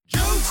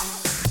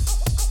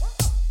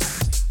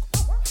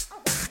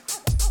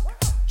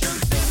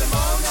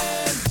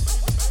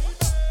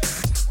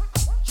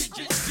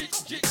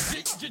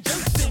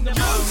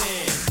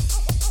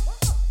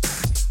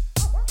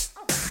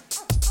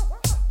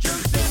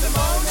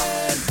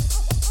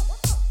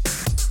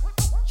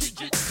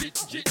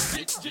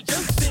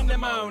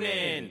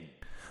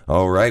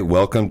All right,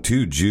 welcome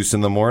to Juice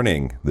in the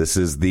Morning. This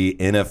is the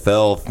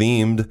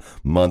NFL-themed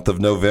month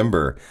of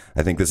November.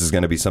 I think this is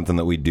going to be something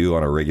that we do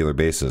on a regular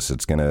basis.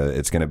 It's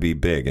gonna be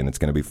big and it's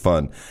gonna be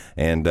fun.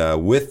 And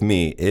with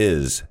me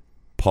is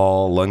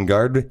Paul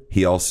Lundgaard.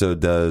 He also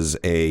has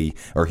a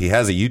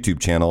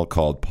YouTube channel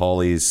called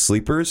Paulie's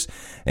Sleepers.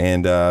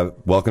 And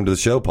welcome to the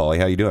show, Paulie.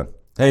 How you doing?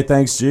 Hey,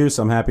 thanks, Juice.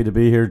 I'm happy to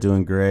be here.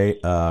 Doing great.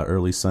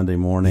 Early Sunday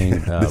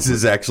morning. This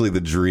is actually the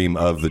dream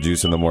of the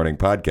Juice in the Morning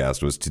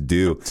podcast, was to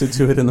do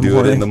it in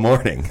the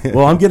morning.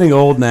 Well, I'm getting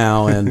old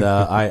now, and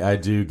I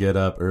do get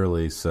up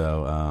early,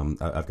 so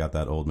I've got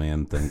that old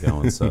man thing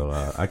going, so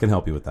I can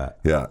help you with that.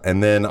 Yeah,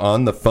 and then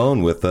on the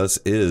phone with us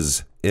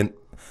is in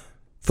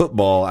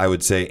football, I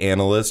would say,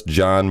 analyst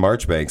John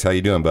Marchbanks. How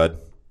you doing, bud?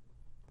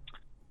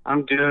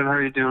 I'm good. How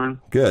are you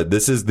doing? Good.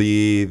 This is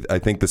I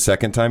think the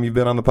second time you've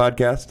been on the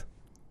podcast?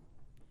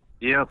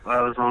 Yep,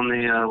 I was on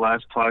the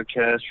last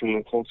podcast from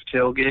the Colts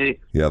tailgate.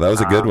 Yeah, that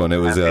was a good one. It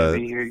was happy to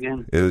be here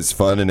again. It was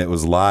fun and it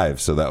was live,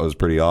 so that was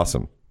pretty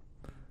awesome.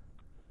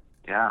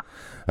 Yeah.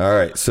 All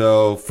right.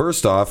 So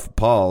first off,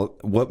 Paul,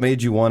 what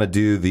made you want to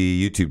do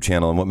the YouTube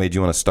channel, and what made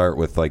you want to start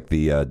with like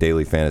the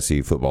daily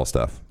fantasy football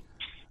stuff?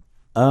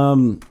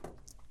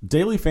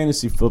 Daily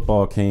fantasy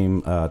football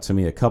came to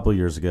me a couple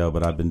years ago,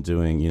 but I've been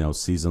doing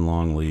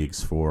season-long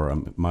leagues for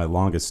my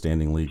longest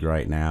standing league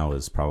right now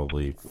is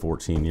probably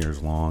 14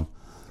 years long.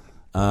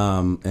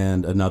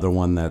 And another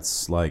one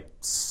that's like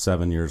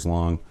 7 years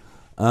long.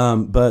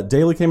 But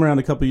daily came around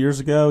a couple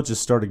years ago,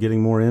 just started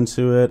getting more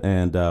into it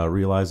and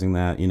realizing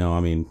that,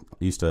 I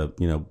used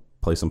to,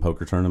 play some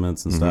poker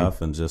tournaments and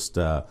stuff and just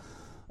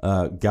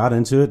got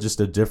into it, just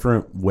a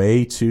different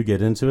way to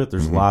get into it.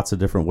 There's lots of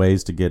different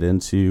ways to get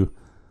into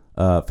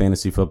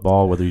fantasy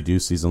football, whether you do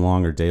season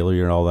long or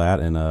daily or all that,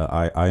 and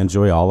I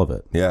enjoy all of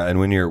it. Yeah, and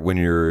when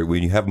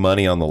you have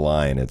money on the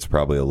line, it's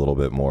probably a little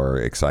bit more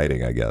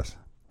exciting, I guess.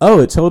 Oh,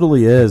 it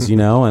totally is,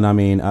 and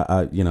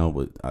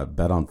I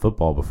bet on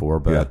football before,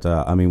 but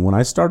yeah. When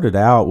I started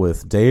out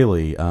with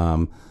daily,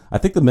 I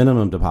think the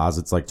minimum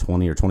deposit's like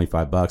 $20 or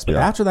 $25, but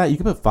after that you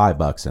can put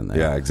 $5 in there.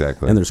 Yeah,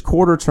 exactly. And there's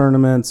quarter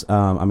tournaments.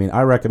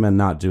 I recommend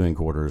not doing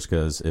quarters,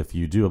 because if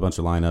you do a bunch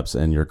of lineups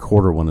and your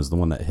quarter one is the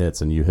one that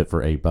hits and you hit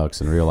for $8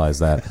 and realize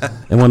that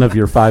in one of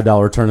your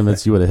 $5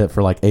 tournaments you would have hit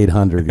for like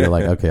 800, you're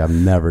like, okay,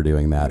 I'm never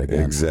doing that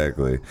again.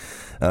 Exactly.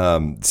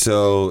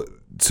 So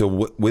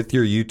with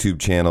your YouTube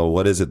channel,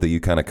 what is it that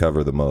you kind of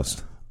cover the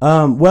most?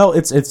 Well,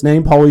 it's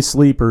named Paulie's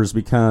Sleepers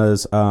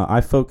because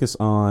I focus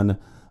on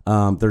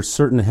there's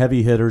certain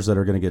heavy hitters that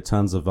are going to get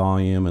tons of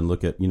volume and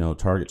look at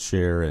target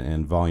share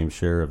and volume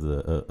share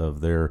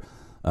of their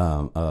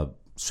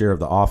share of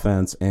the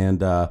offense, and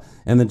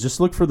then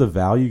just look for the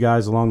value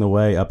guys along the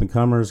way, up and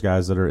comers,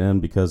 guys that are in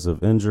because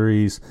of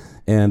injuries,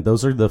 and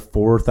those are the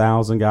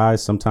 4,000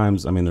 guys.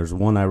 Sometimes, there's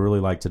one I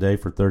really like today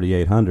for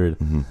 3,800,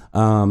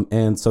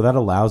 and so that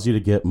allows you to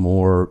get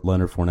more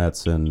Leonard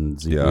Fournettes and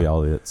Zeke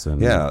Elliott's,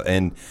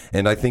 and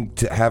and I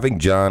think having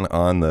John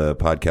on the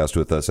podcast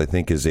with us, I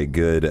think, is a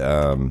good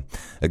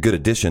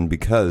addition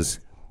because.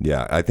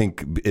 Yeah, I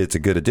think it's a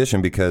good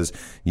addition because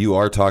you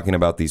are talking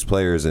about these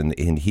players,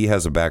 and he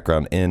has a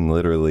background in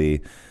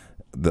literally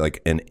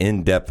like an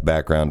in-depth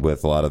background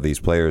with a lot of these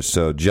players.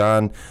 So,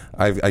 John,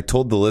 I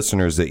told the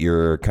listeners that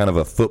you're kind of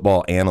a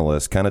football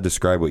analyst. Kind of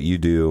describe what you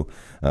do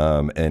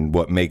and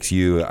what makes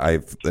you,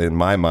 in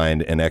my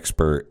mind, an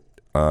expert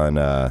on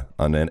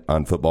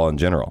football in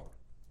general.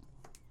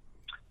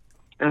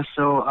 Yeah,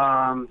 so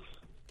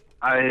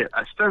I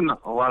spend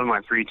a lot of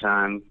my free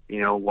time,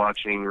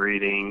 watching,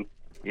 reading,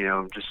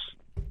 just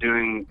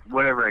doing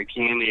whatever I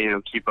can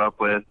to, keep up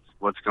with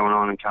what's going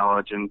on in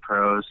college and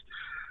pros.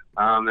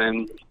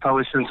 And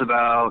probably since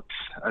about,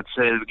 I'd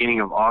say the beginning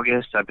of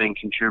August, I've been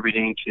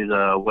contributing to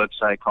the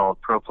website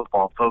called Pro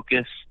Football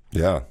Focus.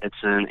 Yeah. It's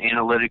an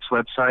analytics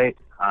website.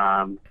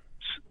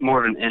 It's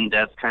more of an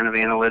in-depth kind of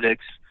analytics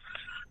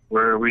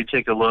where we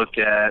take a look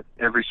at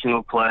every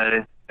single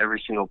play,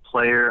 every single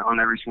player on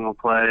every single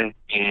play,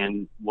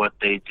 and what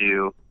they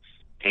do.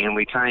 And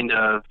we kind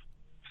of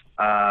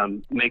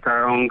make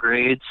our own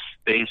grades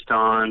based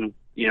on,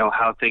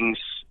 how things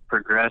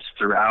progress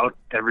throughout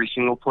every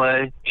single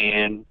play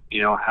and,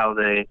 how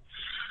they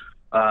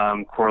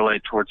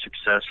correlate towards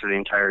success for the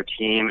entire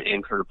team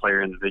and for the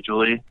player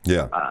individually.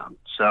 Yeah.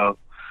 So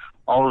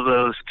all of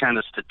those kind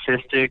of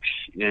statistics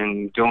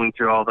and going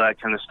through all that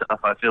kind of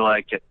stuff, I feel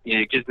like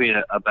it gives me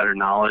a better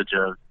knowledge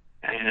of,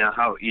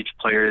 how each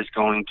player is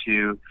going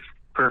to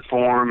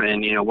perform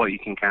and what you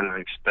can kind of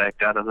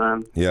expect out of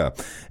them. Yeah.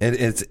 And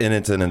it's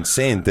an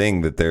insane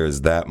thing that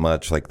there's that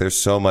much, like there's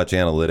so much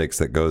analytics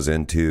that goes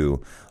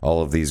into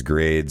all of these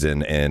grades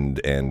and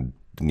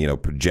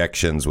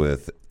projections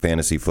with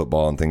fantasy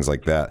football and things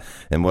like that.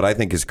 And what I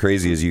think is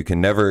crazy is you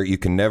can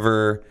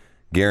never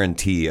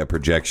guarantee a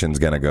projection's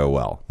going to go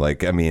well.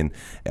 Like,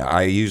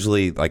 I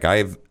usually, like,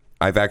 I've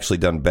actually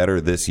done better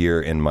this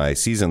year in my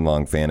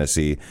season-long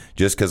fantasy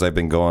just because I've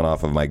been going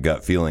off of my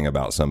gut feeling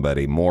about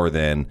somebody more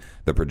than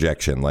the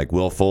projection. Like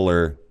Will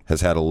Fuller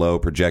has had a low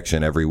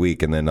projection every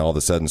week, and then all of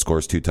a sudden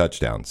scores 2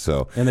 touchdowns.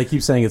 So and they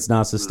keep saying it's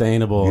not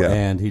sustainable,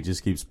 and he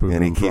just keeps proving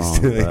and he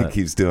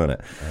keeps doing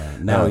it.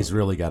 Now he's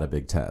really got a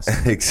big test.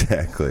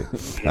 Exactly,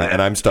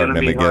 and I'm starting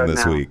him again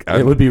this week.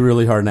 It would be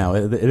really hard now.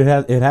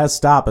 It has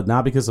stopped, but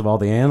not because of all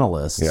the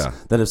analysts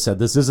that have said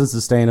this isn't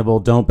sustainable.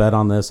 Don't bet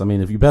on this. I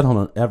mean, if you bet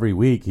on it every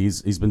week,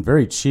 he's been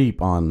very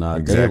cheap on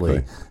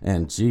daily.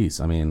 And geez,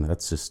 I mean,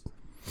 that's just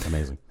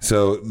amazing.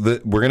 So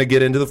we're going to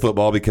get into the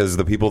football because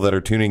the people that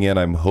are tuning in,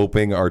 I'm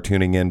hoping, are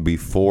tuning in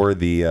before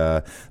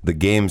the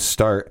games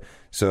start.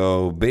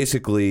 So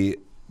basically,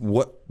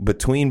 what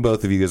between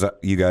both of you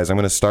guys, I'm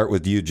going to start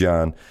with you,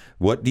 John.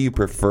 What do you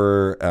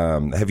prefer?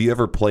 Have you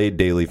ever played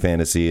daily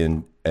fantasy?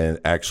 And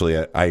actually,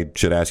 I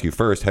should ask you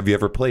first. Have you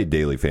ever played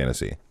daily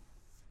fantasy?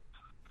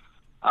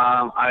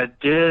 I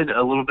did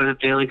a little bit of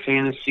daily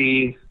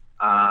fantasy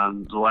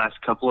the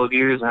last couple of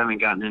years. I haven't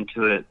gotten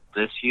into it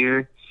this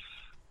year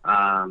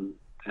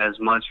as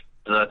much.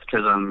 That's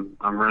because I'm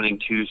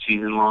running 2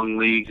 season-long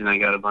leagues, and I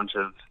got a bunch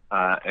of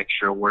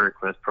extra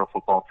work with Pro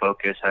Football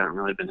Focus. I haven't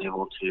really been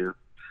able to,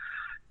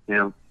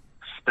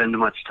 spend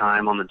much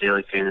time on the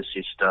daily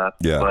fantasy stuff.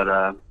 Yeah. But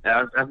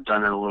I've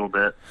done it a little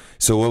bit.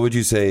 So what would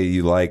you say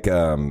you like?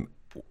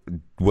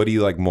 What do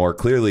you like more?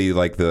 Clearly, you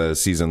like the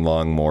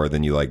season-long more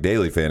than you like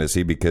daily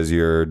fantasy because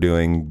you're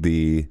doing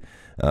the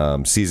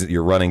season.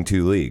 You're running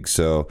 2 leagues.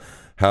 So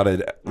how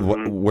did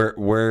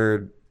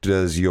where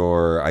does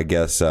your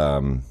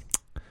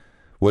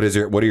what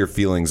are your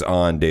feelings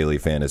on daily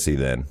fantasy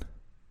then?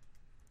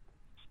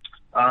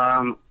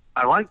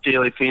 I like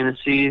daily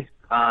fantasy,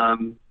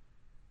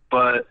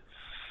 but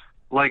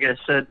like I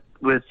said,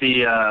 with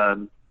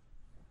the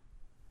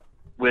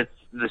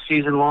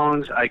season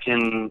longs, I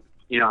can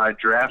I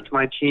draft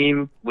my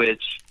team,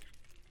 which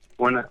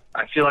when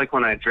I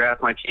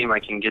draft my team, I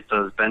can get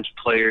those bench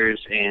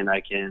players, and I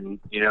can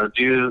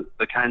do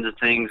the kinds of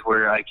things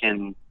where I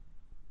can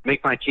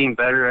make my team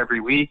better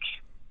every week.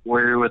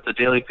 Where with the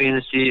daily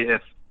fantasy,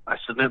 if I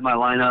submit my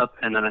lineup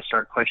and then I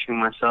start questioning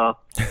myself,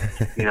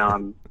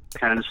 I'm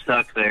kind of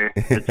stuck there.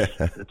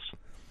 It's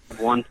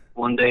one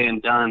day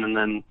and done, and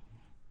then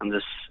I'm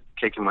just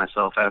kicking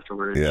myself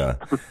afterwards. Yeah.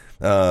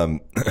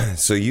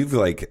 So you've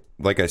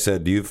like I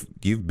said,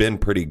 you've been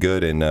pretty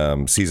good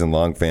in season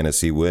long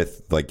fantasy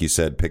with, like you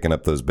said, picking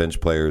up those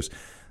bench players.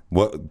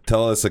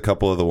 Tell us a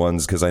couple of the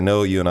ones, because I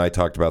know you and I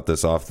talked about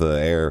this off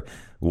the air.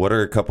 What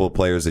are a couple of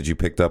players that you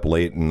picked up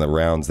late in the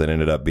rounds that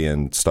ended up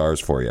being stars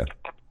for you?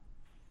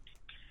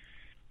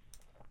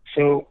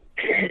 So,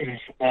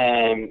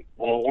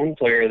 one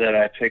player that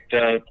I picked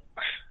up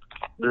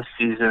this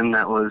season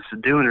that was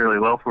doing really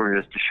well for me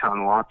was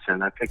Deshaun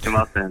Watson. I picked him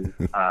up in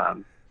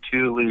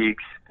 2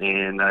 leagues,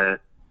 and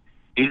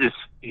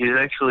he's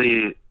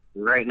actually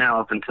right now,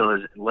 up until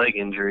his leg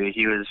injury,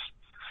 he was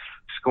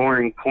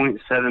scoring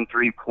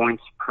 0.73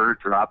 points per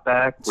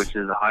dropback, which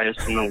is the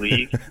highest in the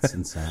league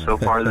so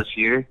far this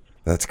year.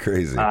 That's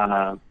crazy.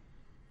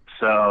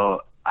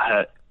 So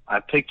I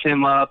picked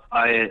him up.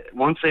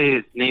 Once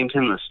they named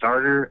him the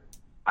starter,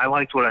 I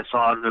liked what I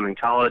saw out of him in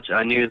college.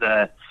 I knew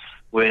that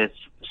with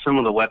some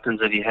of the weapons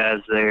that he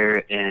has there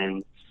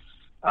in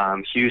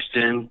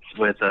Houston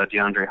with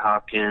DeAndre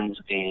Hopkins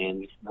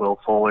and Will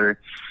Fuller,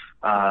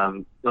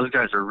 those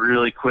guys are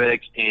really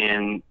quick,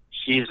 and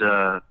he's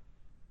a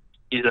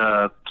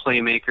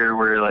playmaker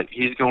where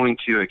he's going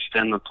to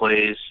extend the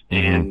plays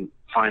and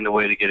find a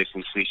way to get a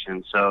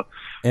completion. So,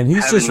 and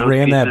he's just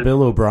ran that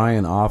Bill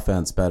O'Brien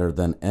offense better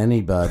than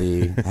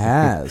anybody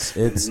has.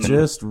 It's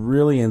just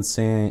really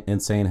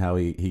insane how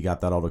he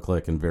got that all to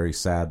click, and very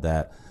sad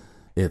that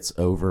it's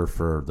over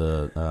for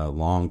the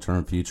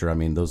long-term future. I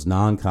mean, those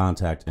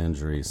non-contact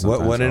injuries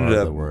sometimes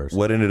are the worst.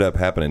 What ended up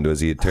happening?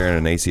 Was he tearing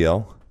an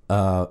ACL?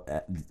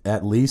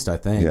 At least I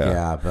think,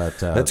 yeah. But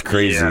that's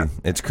crazy. Yeah.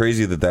 It's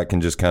crazy that can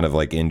just kind of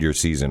end your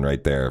season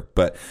right there.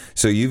 But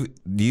so you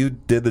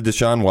did the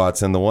Deshaun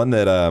Watson, the one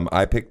that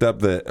I picked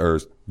up or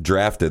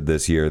drafted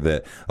this year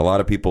that a lot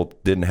of people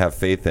didn't have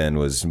faith in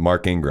was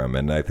Mark Ingram,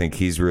 and I think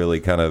he's really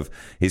kind of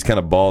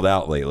balled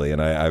out lately,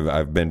 and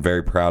I've been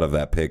very proud of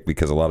that pick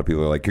because a lot of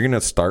people are like, you're going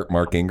to start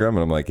Mark Ingram,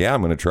 and I'm like, yeah,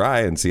 I'm going to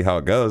try and see how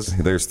it goes.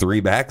 There's 3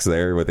 backs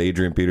there with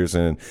Adrian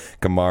Peterson,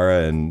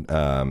 Kamara,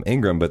 and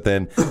Ingram, but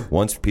then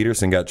once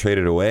Peterson got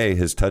traded away,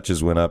 his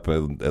touches went up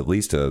at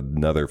least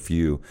another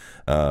few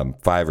 5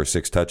 or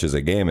 6 touches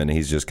a game, and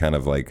he's just kind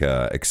of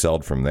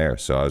excelled from there.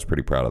 So I was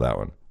pretty proud of that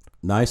one.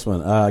 Nice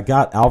one. I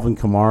got Alvin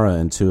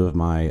Kamara in 2 of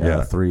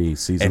my 3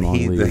 season-long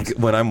leagues.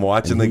 When I'm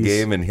watching the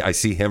game and I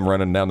see him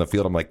running down the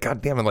field, I'm like,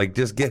 God damn it,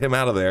 just get him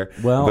out of there.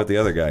 Well, put the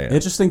other guy in.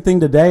 Interesting thing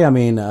today, I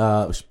mean,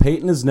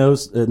 Peyton is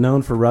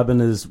known for rubbing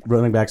his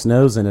running back's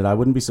nose in it. I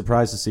wouldn't be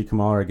surprised to see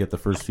Kamara get the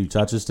first few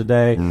touches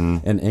today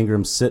and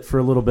Ingram sit for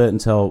a little bit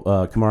until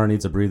Kamara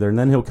needs a breather, and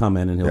then he'll come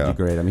in and he'll do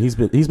great. I mean, he's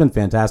been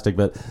fantastic,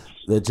 but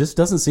it just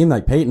doesn't seem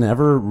like Peyton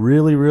ever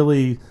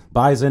really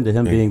buys into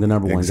him being the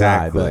number one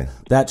guy. But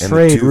that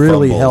trade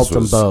really helped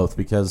them both,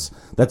 because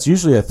that's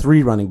usually a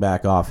 3 running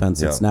back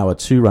offense. It's now a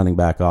 2 running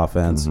back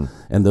offense,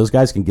 and those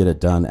guys can get it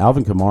done.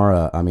 Alvin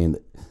Kamara, I mean,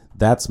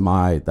 that's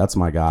my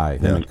guy.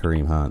 Him and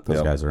Kareem Hunt.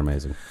 Those guys are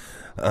amazing.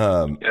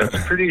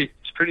 It's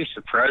pretty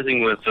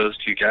surprising with those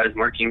two guys.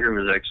 Mark Ingram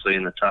is actually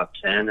in the top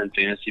 10 in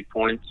fantasy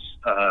points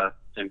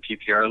in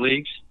PPR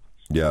leagues.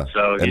 Yeah,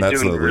 so he's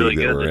doing really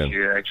good this in.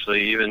 year,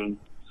 actually, even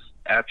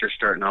after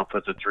starting off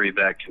with the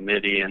 3-back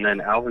committee. And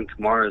then Alvin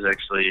Kamara is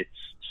actually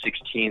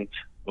 16th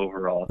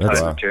overall, tied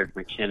with Jerick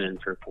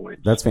McKinnon for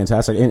points. That's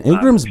fantastic. And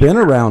Ingram's been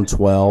around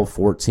 12,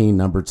 14,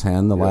 number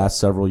 10 the last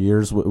several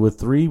years with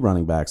 3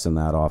 running backs in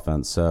that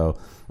offense. So,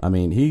 I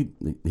mean,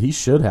 he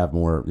should have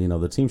more,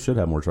 the team should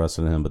have more trust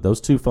in him. But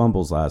those 2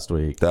 fumbles last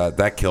week.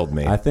 That killed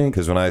me. I think.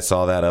 Because when I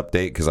saw that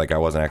update, because I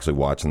wasn't actually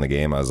watching the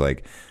game, I was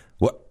like,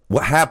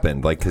 what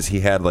happened? Because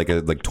he had like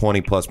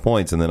 20-plus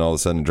points, and then all of a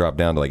sudden dropped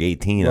down to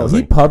 18. Well,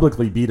 he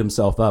publicly beat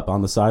himself up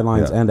on the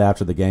sidelines and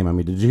after the game. I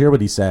mean, did you hear what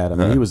he said? I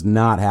mean, he was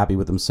not happy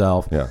with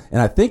himself. Yeah. And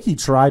I think he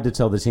tried to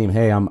tell the team,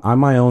 hey, I'm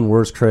my own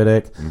worst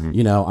critic.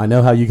 I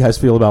know how you guys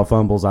feel about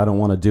fumbles. I don't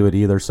want to do it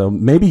either. So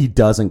maybe he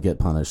doesn't get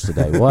punished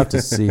today. We'll have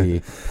to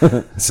see.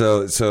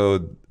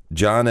 So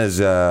John is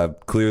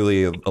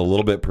clearly a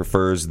little bit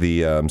prefers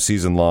the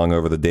season long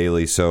over the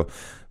daily. So,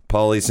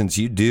 Paulie, since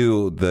you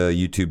do the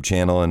YouTube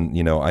channel, and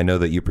I know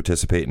that you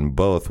participate in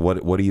both,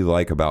 what do you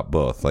like about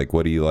both? Like,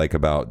 what do you like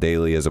about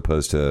daily as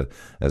opposed to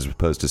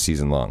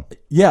season long?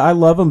 Yeah, I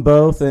love them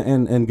both.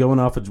 And going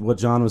off of what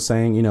John was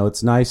saying,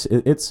 it's nice.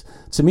 It's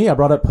to me, I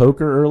brought up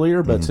poker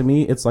earlier, but to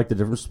me, it's like the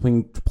difference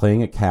between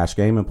playing a cash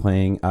game and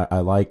playing.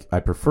 I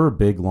prefer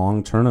big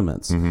long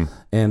tournaments,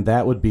 and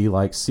that would be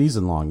like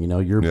season long.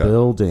 You're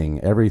building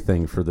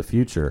everything for the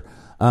future.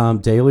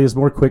 Daily is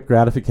more quick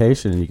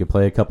gratification, and you can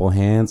play a couple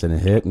hands and a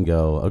hit and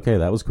go, okay,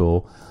 that was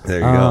cool. There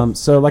you go.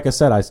 So, like I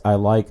said, I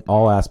like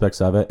all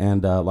aspects of it,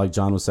 and like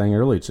John was saying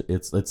earlier,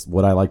 it's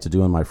what I like to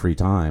do in my free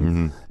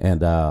time,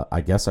 and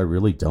I guess I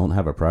really don't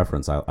have a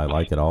preference. I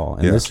like it all,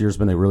 and this year's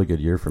been a really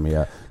good year for me.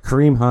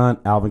 Kareem Hunt,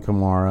 Alvin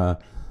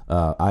Kamara.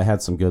 I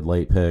had some good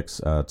late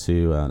picks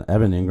too.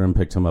 Evan Ingram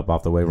picked him up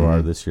off the waiver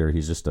wire this year.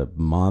 He's just a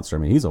monster. I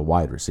mean, he's a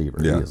wide receiver.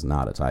 Yeah. He is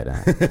not a tight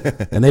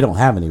end, and they don't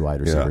have any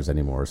wide receivers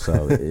anymore.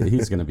 So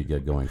he's going to be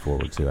good going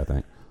forward too, I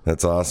think.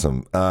 That's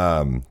awesome.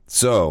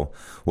 So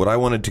what I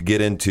wanted to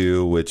get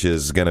into, which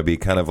is going to be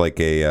kind of like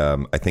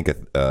a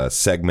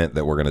segment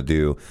that we're going to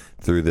do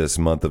through this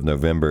month of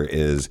November,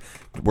 is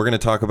we're going to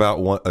talk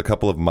about a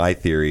couple of my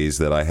theories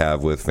that I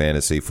have with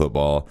fantasy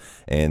football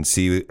and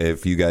see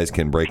if you guys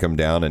can break them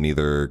down and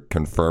either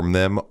confirm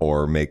them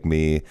or make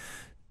me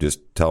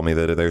just tell me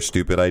that they're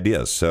stupid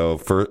ideas. So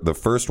for the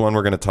first one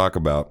we're going to talk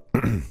about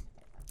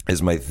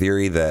is my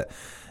theory that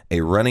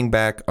a running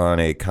back on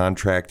a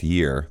contract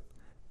year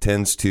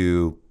tends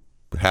to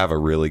have a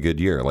really good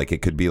year. Like,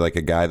 it could be like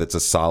a guy that's a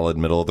solid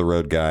middle of the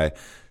road guy.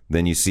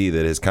 Then you see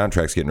that his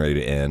contract's getting ready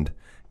to end.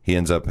 He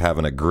ends up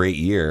having a great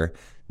year.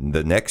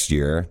 The next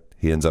year,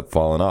 he ends up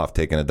falling off,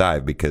 taking a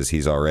dive because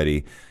he's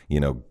already,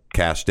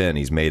 cashed in.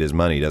 He's made his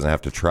money. He doesn't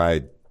have to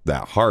try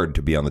that hard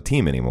to be on the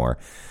team anymore.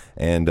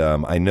 And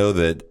I know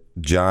that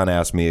John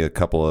asked me a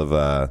couple of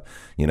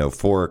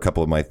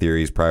my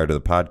theories prior to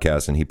the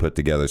podcast, and he put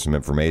together some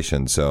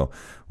information. So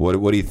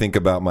what do you think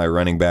about my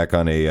running back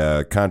on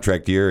a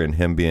contract year and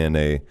him being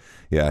a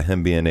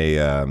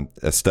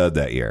stud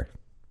that year?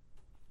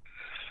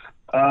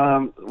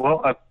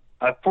 Well,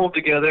 I pulled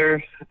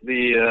together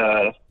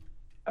the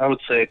I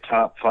would say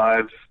top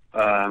 5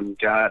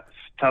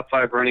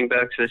 running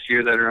backs this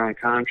year that are on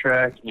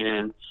contract,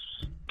 and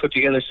put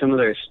together some of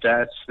their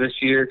stats this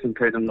year,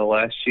 compared them to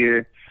last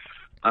year.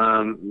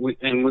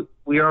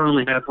 We are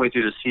only halfway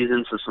through the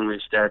season, so some of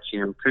these stats,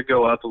 could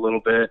go up a little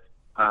bit.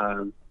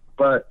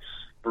 But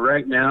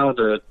right now,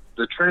 the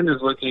trend is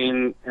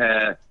looking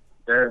at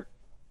their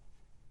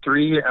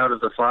 3 out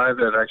of the 5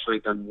 have actually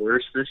done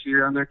worse this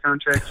year on their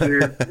contract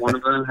year. One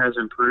of them has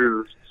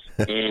improved,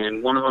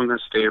 and one of them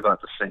has stayed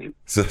about the same.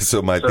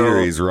 So my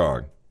theory is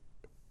wrong.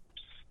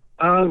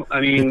 I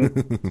mean,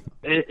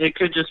 it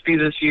could just be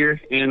this year,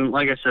 and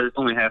like I said, it's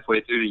only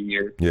halfway through the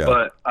year. Yeah.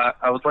 But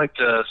I would like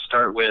to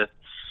start with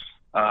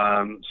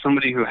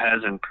somebody who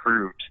has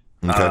improved.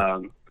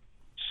 Okay.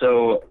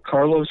 So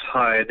Carlos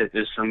Hyde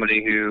is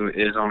somebody who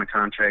is on a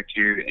contract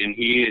year, and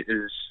he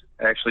is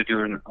actually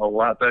doing a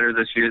lot better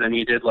this year than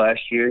he did last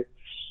year.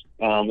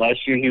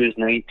 Last year he was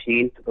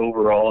 19th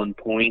overall in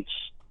points,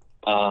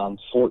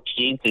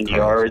 14th in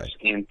yards,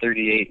 and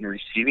 38th in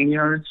receiving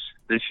yards.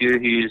 This year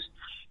he's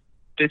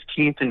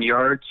 15th in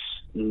yards,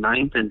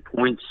 9th in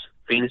points,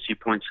 fantasy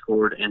points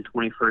scored, and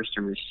 21st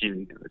in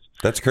receiving yards.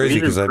 That's crazy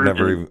because I've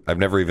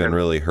never even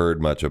really heard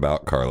much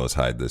about Carlos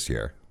Hyde this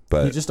year.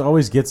 But he just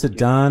always gets it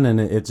done, and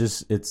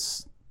it's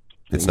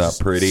not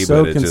pretty,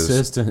 so but it's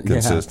consistent.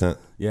 Just consistent.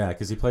 Yeah,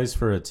 because he plays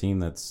for a team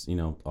that's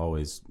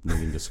always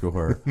needing to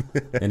score,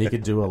 and he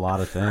could do a lot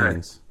of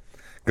things.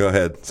 Go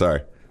ahead.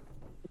 Sorry.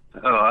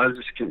 Oh, I was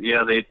just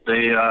they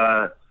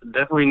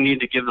definitely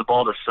need to give the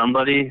ball to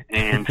somebody,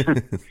 and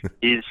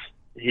he's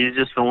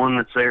just the one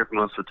that's there for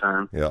most of the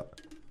time. Yeah.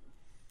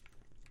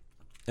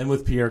 And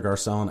with Pierre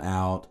Garcon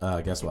out,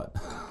 guess what?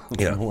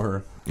 Yeah,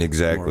 more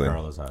exactly. More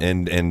Carlos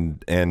Hyde.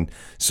 And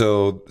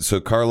so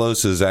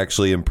Carlos has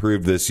actually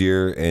improved this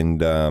year.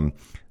 And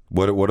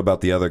what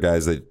about the other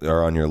guys that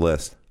are on your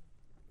list?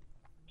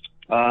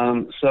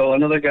 So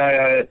another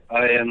guy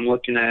I am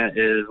looking at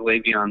is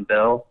Le'Veon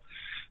Bell.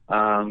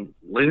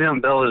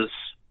 Le'Veon Bell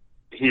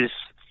he's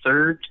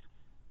third.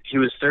 He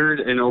was third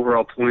in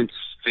overall points,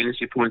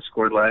 fantasy points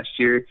scored last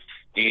year,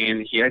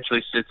 and he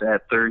actually sits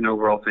at third in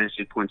overall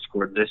fantasy points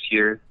scored this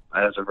year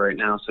as of right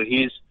now. So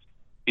he's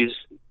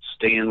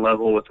staying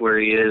level with where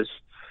he is.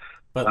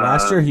 But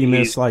last year he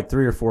missed like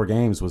 3 or 4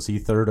 games. Was he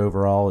third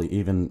overall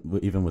even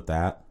with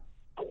that?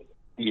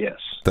 Yes.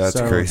 That's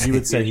so crazy. You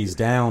would say he's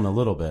down a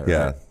little bit, right?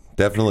 Yeah,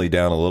 definitely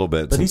down a little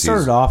bit. But he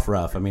started off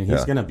rough. I mean, he's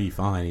Yeah. going to be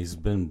fine. He's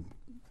been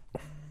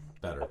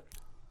better.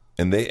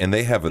 And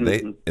they have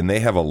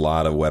a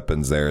lot of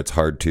weapons there. It's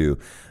hard to.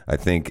 I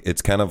think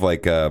it's kind of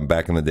like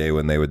back in the day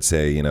when they would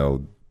say,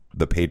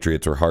 the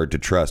Patriots were hard to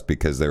trust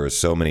because there was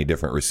so many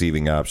different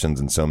receiving options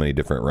and so many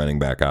different running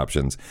back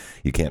options.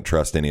 You can't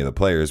trust any of the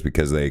players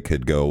because they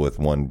could go with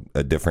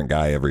a different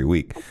guy every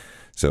week.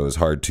 So it was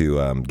hard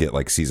to get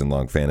like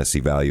season-long fantasy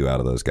value out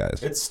of those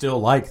guys. It's still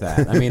like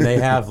that. I mean, they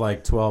have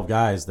like 12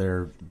 guys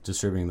they're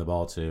distributing the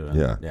ball to.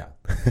 And, Yeah.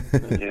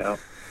 Yeah.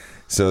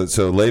 So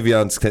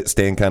Le'Veon's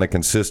staying kind of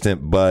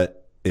consistent,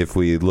 but if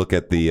we look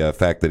at the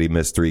fact that he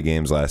missed 3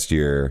 games last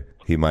year,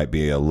 he might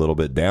be a little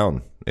bit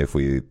down if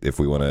we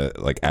want to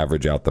like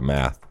average out the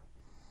math.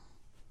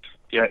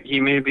 Yeah, he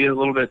may be a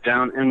little bit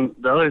down. And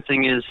the other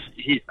thing is,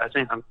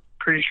 I'm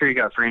pretty sure he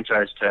got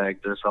franchise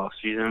tagged this off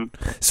season.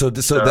 So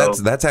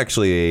that's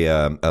actually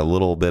a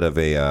little bit of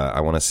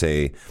I want to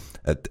say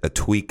a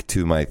tweak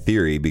to my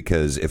theory,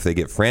 because if they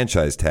get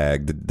franchise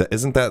tagged,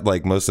 isn't that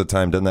like most of the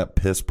time, doesn't that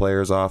piss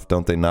players off?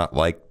 Don't they not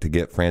like to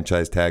get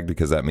franchise tagged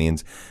because that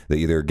means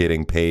that they're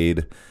getting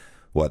paid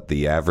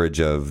the average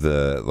of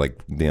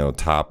the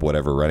top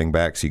whatever running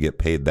backs, you get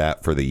paid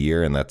that for the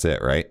year and that's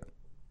it, right?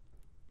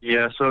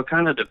 Yeah, so it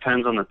kind of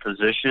depends on the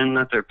position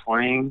that they're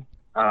playing,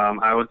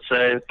 I would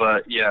say.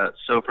 But yeah,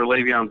 so for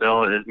Le'Veon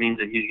Bell, it means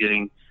that he's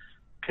getting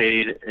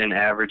paid an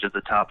average of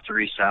the top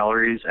 3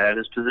 salaries at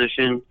his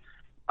position.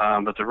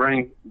 But the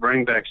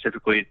running backs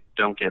typically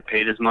don't get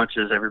paid as much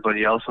as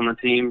everybody else on the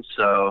team,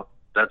 so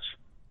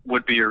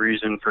would be a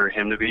reason for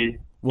him to be.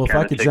 Well, if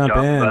I could jump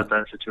in, about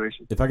that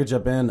situation.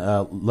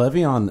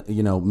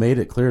 Le'Veon, made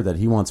it clear that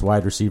he wants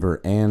wide receiver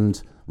and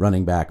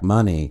running back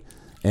money,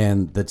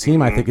 and the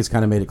team I think has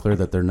kind of made it clear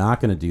that they're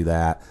not going to do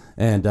that.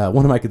 And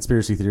one of my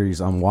conspiracy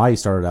theories on why he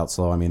started out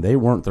slow, I mean, they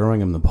weren't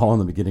throwing him the ball in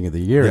the beginning of the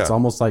year. Yeah. It's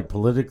almost like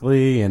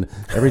politically and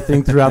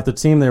everything throughout the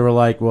team, they were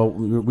like, well,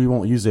 we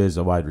won't use it as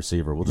a wide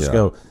receiver. We'll just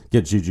go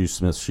get Juju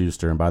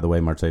Smith-Schuster. And by the way,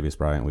 Martavis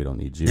Bryant, we don't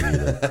need you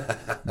either.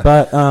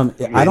 But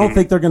I don't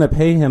think they're going to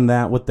pay him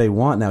what they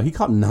want now. He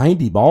caught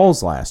 90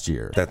 balls last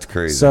year. That's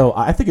crazy. So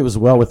I think it was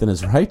well within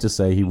his right to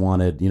say he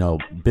wanted,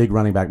 big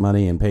running back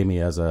money and pay me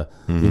as a,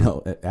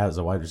 as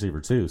a wide receiver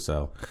too.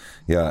 So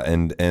yeah,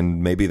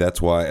 and maybe that's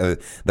why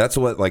that's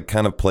what like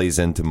kind of plays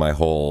into my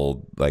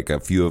whole like a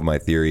few of my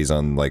theories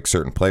on like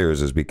certain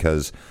players is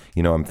because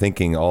I'm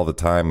thinking all the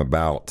time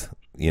about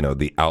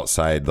the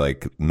outside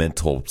like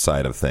mental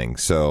side of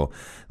things. So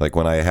like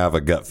when I have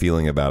a gut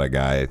feeling about a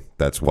guy,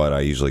 that's what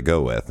I usually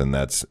go with, and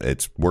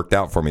it's worked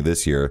out for me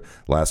this year.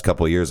 Last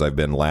couple of years I've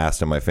been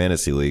last in my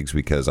fantasy leagues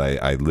because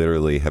I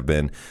literally have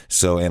been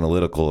so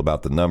analytical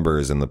about the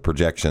numbers and the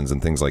projections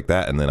and things like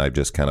that, and then I've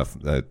just kind of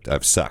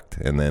I've sucked,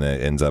 and then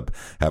it ends up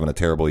having a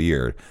terrible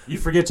year. You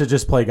forget to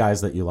just play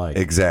guys that you like.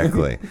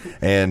 Exactly.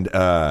 And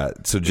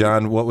so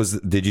John,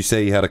 did you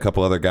say you had a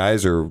couple other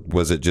guys, or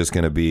was it just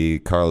going to be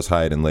Carlos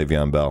Hyde and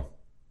Le'Veon Bell?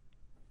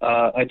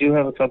 I do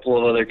have a couple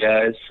of other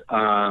guys.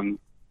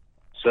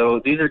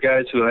 So these are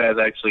guys who have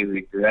actually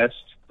regressed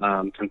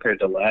compared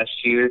to last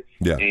year,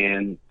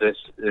 and this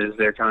is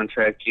their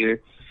contract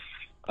year.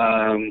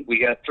 We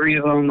got 3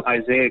 of them.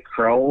 Isaiah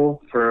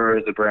Crowell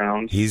for the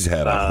Browns. He's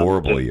had a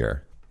horrible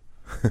year.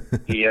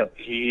 Yep,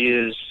 he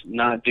is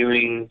not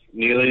doing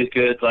nearly as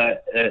good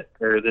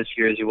this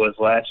year as he was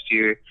last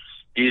year.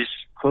 He's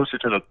closer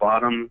to the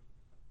bottom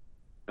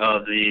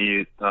of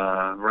the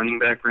running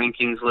back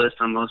rankings list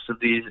on most of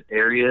these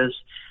areas.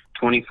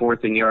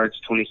 24th in yards,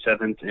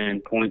 27th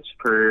in points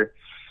per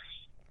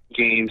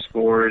game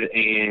scored,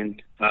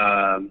 and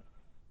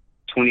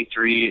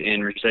 23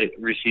 in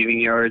receiving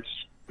yards.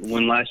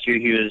 When last year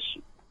he was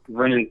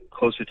running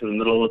closer to the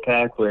middle of the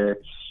pack, where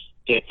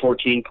he had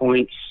 14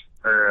 points,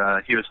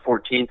 or he was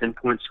 14th in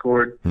points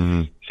scored,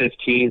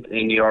 15th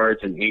in yards,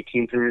 and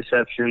 18th in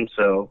reception.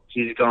 So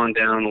he's gone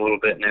down a little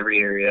bit in every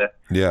area.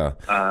 Yeah,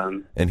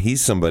 and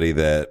he's somebody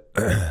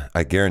that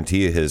I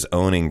guarantee you his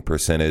owning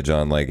percentage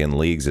on like in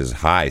leagues is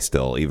high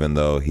still, even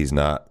though he's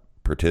not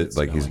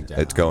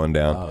it's going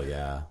down. Oh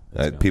yeah.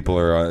 People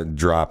are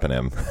dropping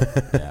him.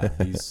 Yeah,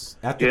 he's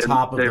at the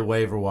top of the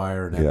waiver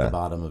wire and at the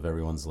bottom of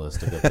everyone's list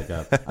to go pick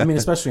up. I mean,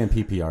 especially in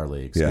PPR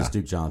leagues, because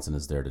Duke Johnson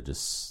is there to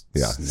just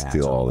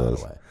steal all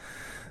those away.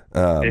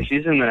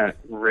 He's in that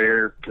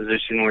rare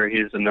position where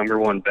he's the number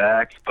 1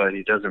 back, but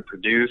he doesn't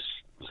produce.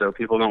 So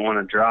people don't want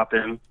to drop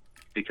him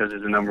because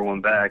he's the number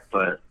one back,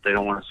 but they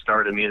don't want to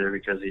start him either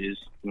because he's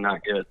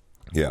not good.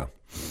 Yeah.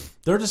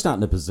 They're just not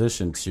in a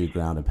position to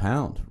ground and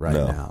pound right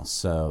No. now.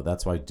 So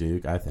that's why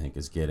Duke, I think,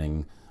 is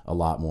getting a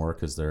lot more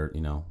because they're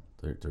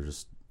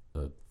just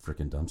a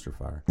freaking dumpster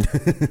fire.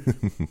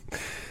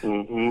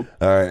 Mm-hmm.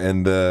 All right,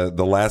 and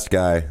the last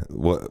guy,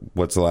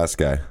 what's the last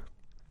guy?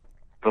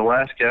 The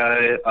last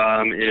guy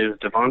is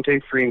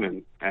Devontae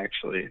Freeman,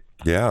 actually.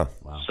 Yeah.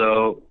 Wow.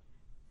 So,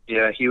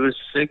 yeah, he was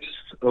 6th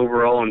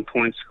overall in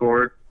points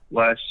scored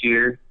last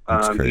year.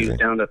 That's crazy. He's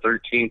down to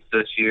 13th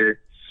this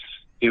year.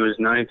 He was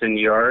 9th in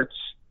yards,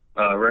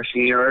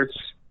 rushing yards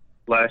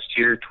last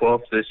year,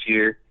 12th this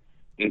year.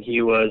 And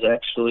he was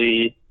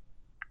actually,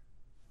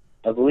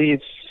 I believe,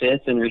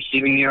 5th in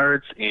receiving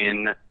yards,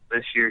 and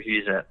this year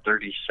he's at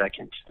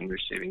 32nd in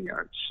receiving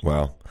yards.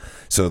 Wow.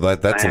 So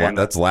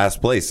that's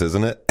last place,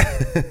 isn't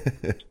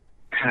it?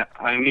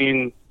 I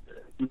mean,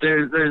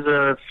 there's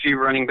a few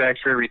running backs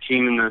for every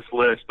team in this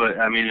list, but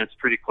I mean it's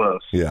pretty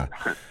close. Yeah.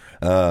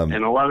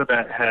 And a lot of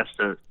that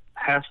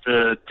has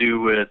to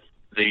do with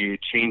the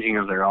changing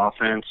of their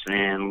offense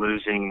and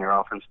losing their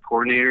offensive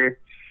coordinator.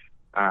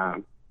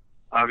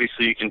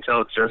 Obviously, you can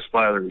tell just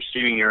by the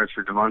receiving yards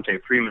for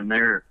Devontae Freeman,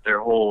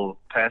 their whole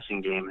passing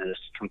game has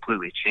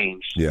completely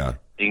changed. Yeah.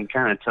 You can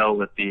kind of tell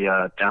with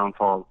the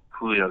downfall of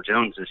Julio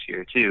Jones this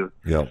year too.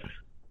 Yep.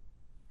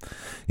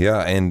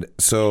 Yeah, and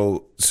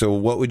so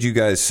what would you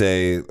guys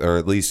say, or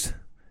at least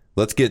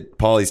let's get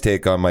Paulie's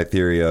take on my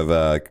theory of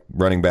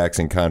running backs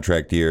in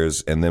contract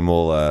years, and then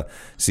we'll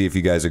see if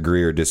you guys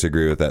agree or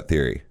disagree with that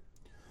theory.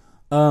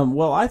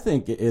 Well, I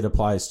think it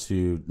applies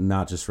to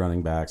not just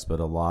running backs, but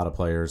a lot of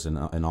players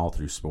and all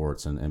through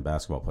sports, and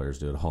basketball players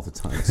do it all the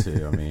time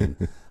too. I mean,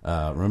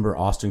 remember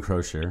Austin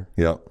Crocier?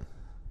 Yep.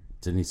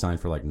 Didn't he sign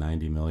for like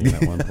 $90 million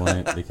at one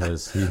point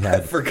because he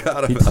had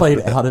he played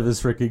out of his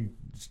freaking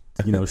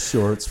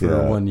shorts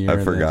for 1 year?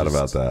 I forgot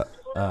about that.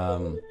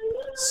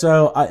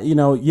 So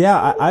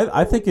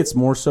I think it's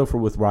more so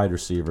with wide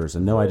receivers.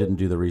 And no, I didn't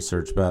do the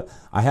research, but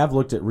I have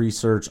looked at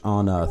research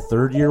on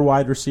third-year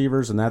wide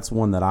receivers, and that's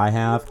one that I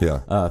have.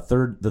 Yeah.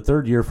 The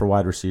third year for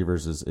wide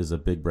receivers is a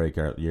big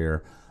breakout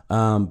year.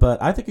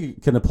 But I think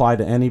it can apply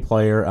to any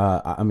player.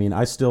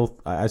 I still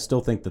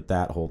think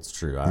that holds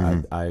true.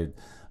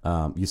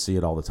 You see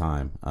it all the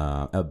time.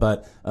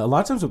 But a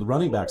lot of times with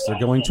running backs, they're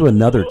going to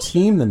another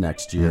team the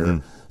next year.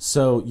 Mm-hmm.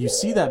 So you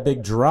see that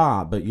big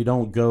drop, but you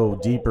don't go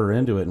deeper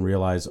into it and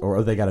realize,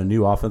 or they got a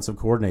new offensive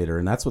coordinator.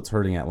 And that's what's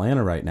hurting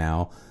Atlanta right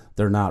now.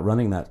 They're not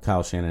running that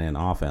Kyle Shanahan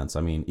offense.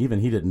 I mean, even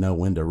he didn't know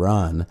when to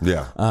run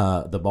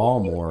the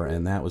ball more,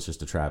 and that was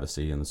just a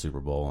travesty in the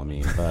Super Bowl. I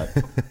mean, but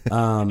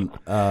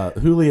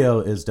Julio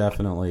is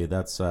definitely,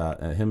 that's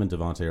him and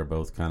Devontae are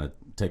both kind of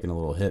taking a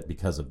little hit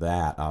because of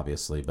that,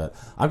 obviously. But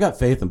I've got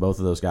faith in both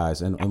of those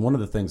guys. And one of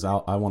the things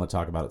I want to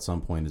talk about at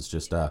some point is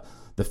just the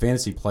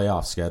fantasy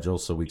playoff schedule,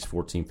 so weeks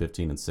 14,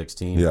 15, and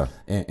 16. Yeah.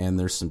 And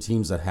there's some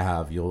teams that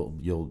have, if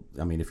you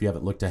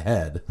haven't looked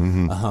ahead,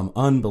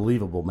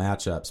 unbelievable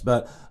matchups.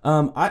 But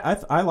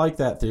I like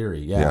that theory.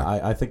 Yeah.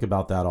 I think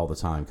about that all the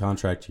time.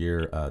 Contract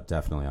year,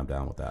 definitely I'm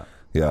down with that.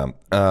 Yeah.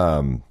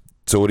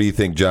 So what do you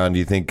think, John? Do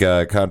you think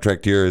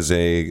contract year is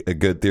a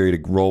good theory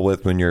to roll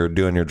with when you're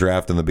doing your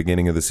draft in the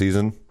beginning of the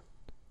season?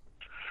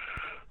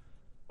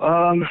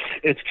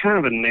 It's kind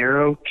of a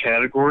narrow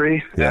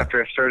category. Yeah.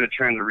 After I started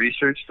trying to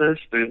research this,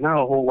 there's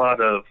not a whole lot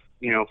of,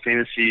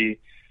 fantasy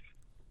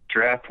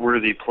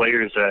draft-worthy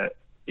players that,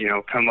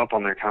 come up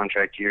on their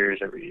contract years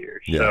every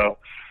year. Yeah. So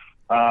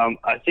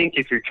I think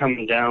if you're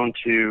coming down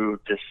to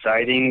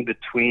deciding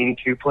between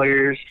two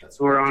players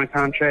who are on a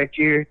contract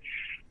year,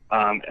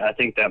 I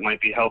think that might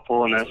be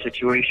helpful in that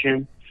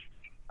situation.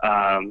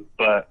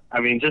 But, I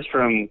mean, just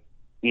from,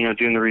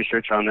 doing the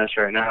research on this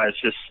right now,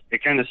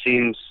 it kind of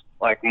seems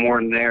like more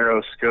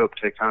narrow scope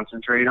to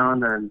concentrate on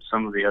than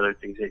some of the other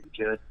things that you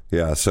could.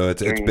 Yeah, so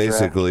it's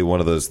basically one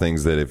of those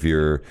things that if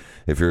you're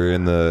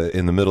in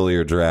the middle of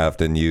your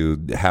draft and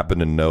you happen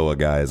to know a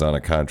guy is on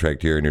a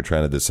contract year and you're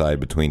trying to decide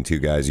between two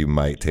guys, you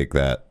might take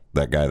that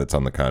guy that's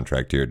on the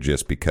contract year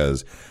just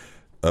because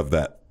of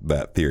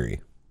that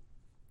theory.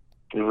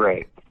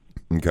 Right.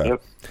 Okay.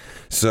 Yep.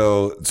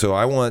 So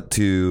I want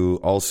to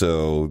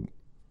also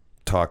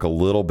talk a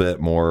little bit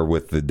more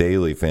with the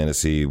daily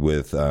fantasy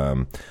with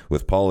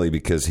Paulie,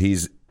 because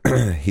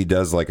he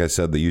does, like I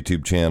said, the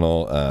YouTube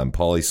channel,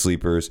 Paulie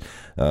Sleepers.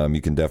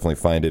 You can definitely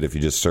find it if you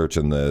just search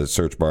in the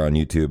search bar on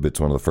YouTube. It's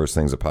one of the first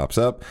things that pops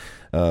up.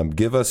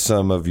 Give us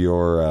some of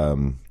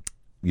your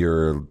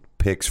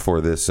picks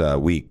for this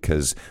week,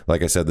 because,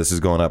 like I said, this is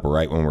going up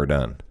right when we're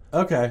done.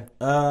 Okay.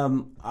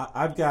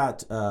 I've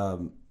got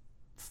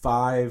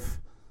 5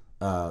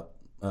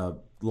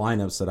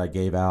 lineups that I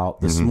gave out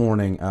this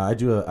morning. I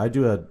do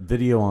a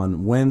video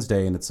on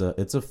Wednesday, and it's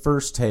a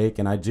first take,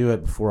 and I do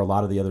it before a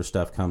lot of the other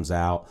stuff comes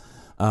out.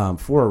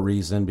 for a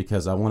reason,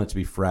 because I want it to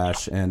be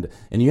fresh, and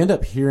you end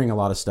up hearing a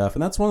lot of stuff,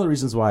 and that's one of the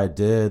reasons why I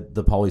did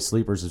the Pauly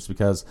Sleepers, is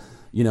because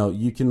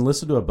you can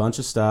listen to a bunch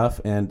of stuff,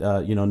 and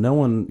no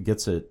one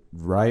gets it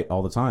right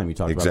all the time. You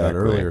talked about that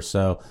earlier.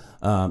 So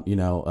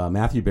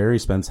Matthew Berry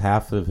spends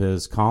half of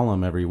his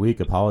column every week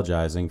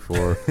apologizing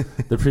for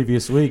the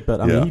previous week,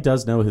 but I mean, he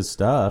does know his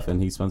stuff,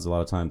 and he spends a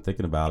lot of time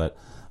thinking about it.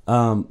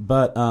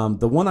 But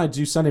the one I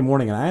do Sunday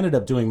morning, and I ended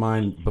up doing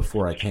mine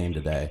before I came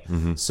today.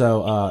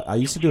 So I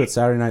used to do it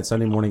Saturday night,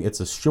 Sunday morning. It's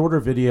a shorter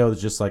video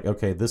that's just like,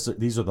 okay, these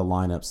are the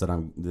lineups that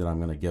I'm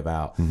going to give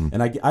out.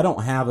 And I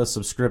don't have a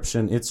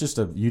subscription. It's just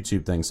a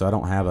YouTube thing, so I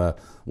don't have a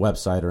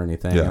website or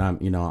anything.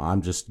 And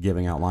I'm just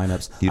giving out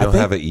lineups. You don't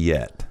have it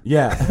yet.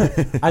 Yeah,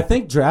 I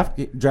think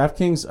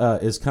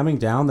DraftKings is coming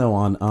down though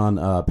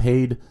on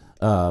paid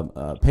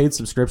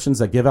subscriptions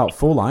that give out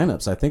full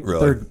lineups. I think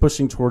they're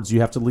pushing towards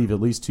you have to leave at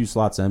least 2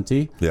 slots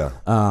empty. Yeah.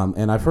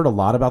 And I've heard a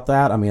lot about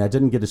that. I mean, I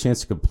didn't get a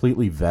chance to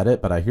completely vet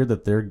it, but I hear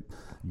that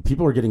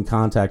people are getting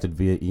contacted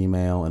via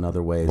email and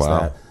other ways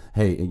that,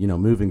 hey,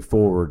 moving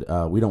forward,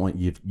 we don't want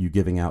you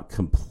giving out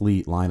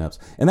complete lineups.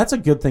 And that's a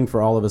good thing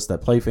for all of us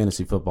that play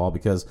fantasy football,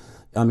 because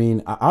I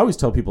mean, I always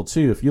tell people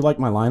too, if you like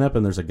my lineup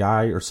and there's a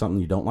guy or something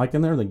you don't like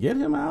in there, then get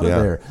him out of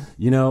there.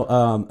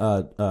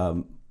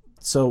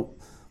 So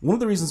one of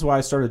the reasons why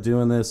I started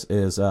doing this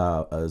is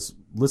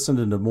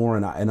listening to more,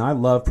 and I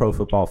love Pro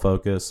Football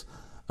Focus.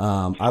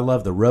 I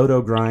love the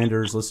Roto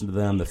Grinders. Listen to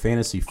them. The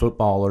Fantasy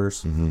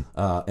Footballers, and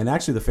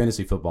actually the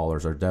Fantasy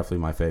Footballers are definitely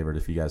my favorite.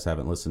 If you guys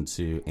haven't listened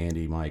to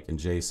Andy, Mike, and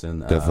Jason,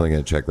 definitely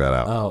gonna check that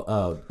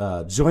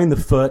out. Join the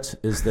Foot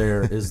is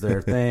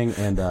their thing,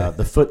 and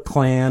the Foot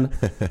Clan,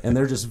 and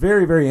they're just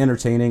very, very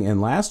entertaining.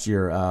 And last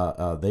year,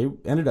 they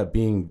ended up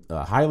being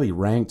highly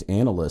ranked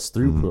analysts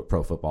through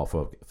Pro Football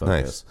Focus.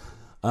 Nice.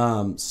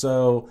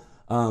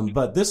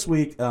 But this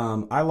week,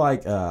 I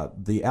like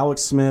the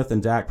Alex Smith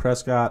and Dak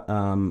Prescott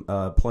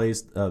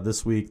plays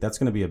this week. That's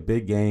going to be a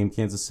big game,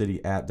 Kansas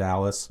City at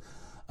Dallas.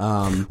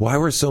 Why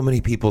were so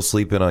many people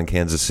sleeping on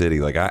Kansas City?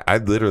 Like I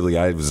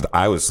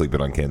was sleeping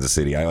on Kansas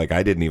City.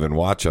 I didn't even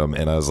watch them,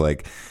 and I was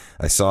like,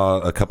 I saw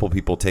a couple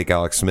people take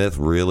Alex Smith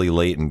really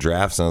late in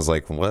drafts, and I was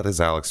like, what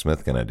is Alex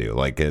Smith going to do?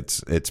 Like,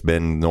 it's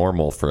been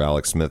normal for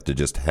Alex Smith to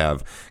just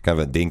have kind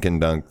of a dink and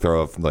dunk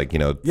throw of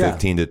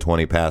 15 to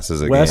 20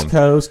 passes a game. West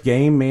Coast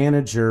game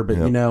manager,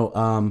 but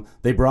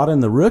they brought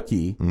in the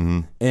rookie,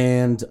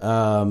 and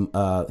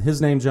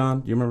his name, John,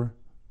 do you remember?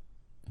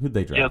 Who'd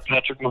they draft? Yeah,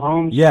 Patrick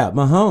Mahomes. Yeah,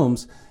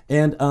 Mahomes.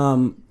 And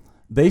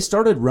they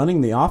started running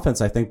the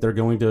offense. I think they're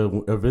going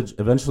to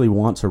eventually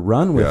want to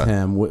run with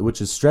him, which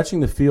is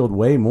stretching the field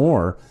way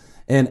more.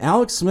 And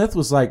Alex Smith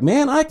was like,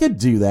 man, I could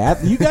do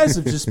that. You guys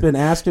have just been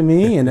asking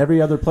me, and every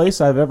other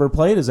place I've ever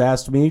played has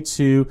asked me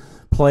to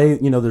play.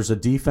 There's a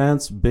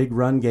defense, big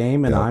run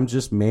game, and I'm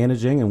just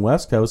managing in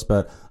West Coast,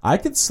 but I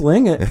could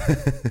sling it.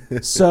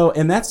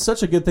 And that's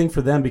such a good thing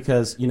for them,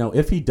 because,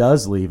 if he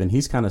does leave, and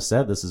he's kind of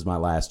said this is my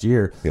last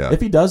year, if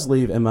he does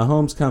leave and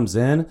Mahomes comes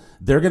in,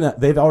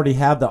 they've already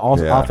had the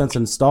offense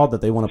installed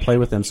that they want to play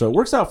with him. So it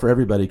works out for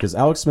everybody, because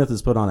Alex Smith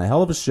has put on a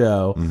hell of a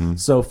show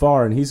so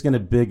far, and he's going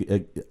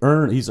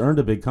to he's earned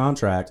a big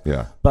contract.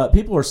 Yeah. But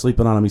people are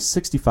sleeping on him. He's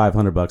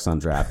 $6,500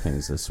 on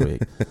DraftKings this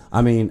week.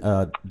 I mean,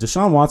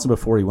 Deshaun Watson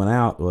before he went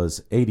out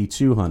was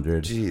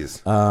 $8,200.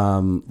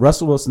 Jeez.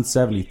 Russell Wilson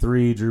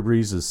 73. Drew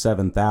Brees is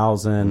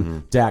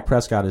 7,000. Dak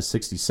Prescott is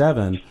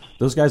 67.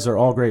 Those guys are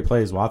all great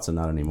plays. Watson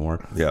not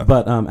anymore. Yeah.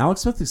 But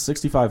Alex Smith is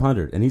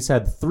 6,500, and he's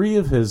had 3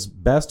 of his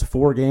best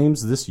 4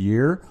 games this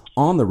year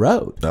on the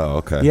road. Oh,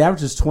 okay. He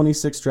averages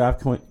 26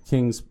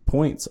 DraftKings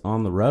points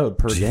on the road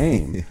per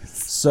game.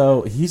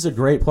 So he's a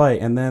great play.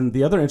 And then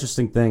the other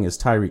interesting thing is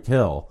Tyreek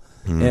Hill.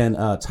 And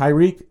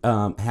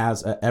Tyreek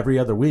has every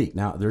other week.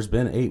 Now, there's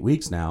been 8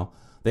 weeks now.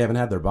 They haven't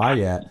had their bye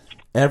yet.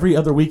 Every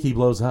other week he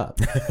blows up.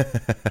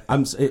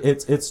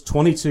 It's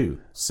 22,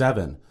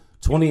 7,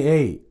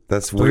 28.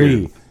 That's 3.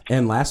 weird.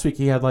 And last week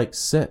he had like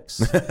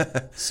 6.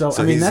 So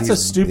I mean, that's a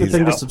stupid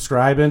thing to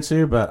subscribe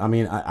into, but I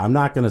mean, I'm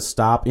not going to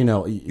stop.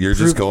 You're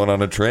just going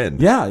on a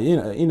trend. Yeah,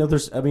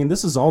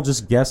 this is all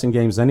just guessing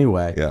games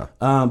anyway. Yeah.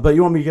 But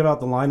you want me to give out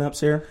the lineups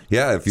here?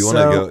 Yeah, if you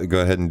want to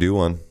go ahead and do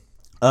one.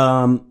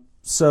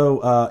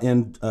 So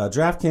in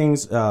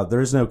DraftKings,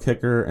 there is no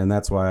kicker, and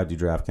that's why I do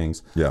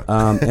DraftKings. Yeah.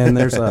 And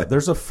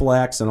there's a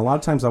flex, and a lot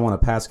of times I want a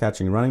pass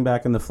catching running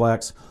back in the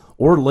flex,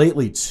 or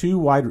lately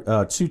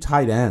two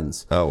tight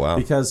ends. Oh wow!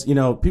 Because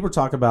people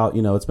talk about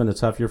it's been a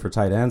tough year for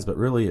tight ends, but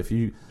really if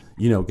you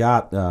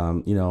got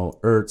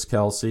Ertz,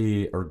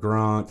 Kelsey, or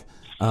Gronk.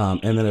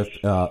 And then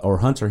or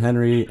Hunter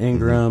Henry,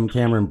 Ingram,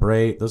 Cameron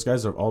Brate, those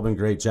guys have all been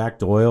great. Jack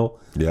Doyle.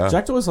 Yeah.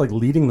 Jack Doyle's like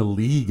leading the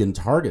league in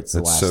targets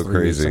the last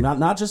 3 weeks. So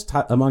not just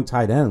among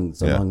tight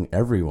ends, among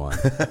everyone.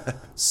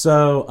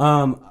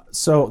 So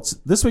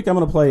this week I'm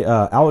going to play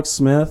Alex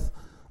Smith,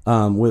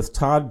 with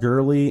Todd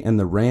Gurley and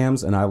the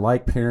Rams, and I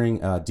like pairing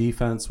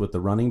defense with the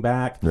running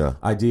back. Yeah.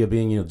 Idea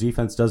being,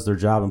 defense does their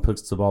job and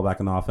puts the ball back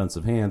in the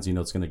offensive hands.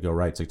 It's going to go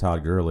right to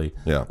Todd Gurley.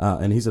 Yeah.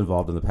 And he's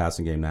involved in the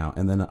passing game now.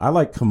 And then I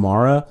like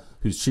Kamara,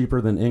 who's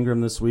cheaper than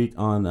Ingram this week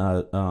on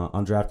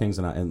DraftKings,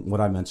 and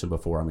what I mentioned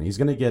before. I mean, he's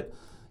going to get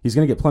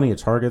plenty of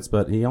targets,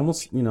 but he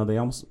almost, they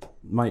almost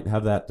might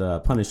have that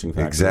punishing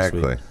factor.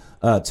 Exactly. This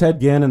week. Ted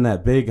Ginn in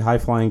that big high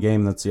flying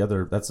game. That's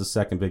the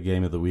second big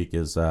game of the week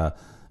is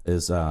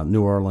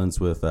New Orleans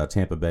with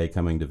Tampa Bay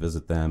coming to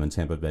visit them, and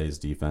Tampa Bay's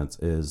defense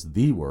is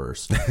the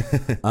worst.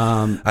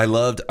 I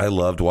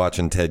loved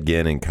watching Ted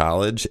Ginn in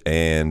college,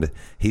 and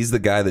he's the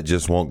guy that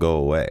just won't go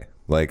away.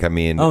 Like, I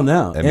mean, oh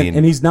no,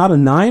 and he's not a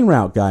 9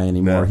 route guy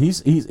anymore. No.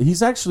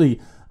 He's actually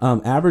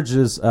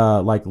averages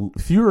like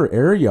fewer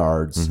air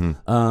yards,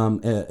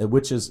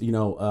 which is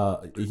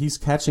he's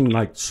catching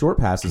like short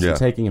passes and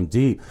taking them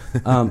deep.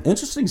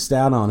 Interesting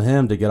stat on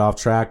him to get off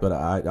track, but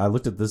I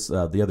looked at this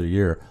the other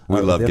year.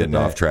 We love getting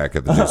off track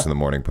at the Juice in the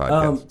Morning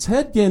podcast.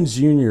 Ted Ginn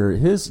Jr.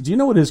 Do you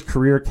know what his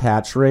career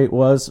catch rate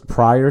was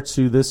prior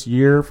to this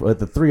year at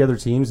the 3 other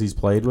teams he's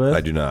played with?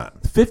 I do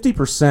not.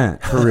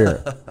 50%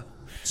 career.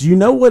 Do you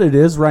know what it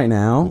is right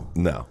now?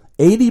 No.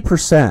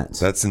 80%.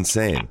 That's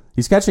insane.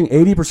 He's catching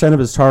 80% of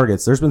his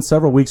targets. There's been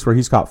several weeks where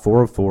he's caught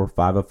 4 of 4,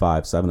 5 of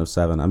 5, 7 of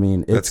 7. I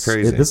mean, that's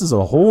crazy. This is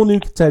a whole new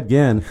Ted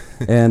Ginn,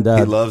 and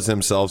he loves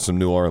himself some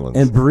New Orleans.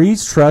 And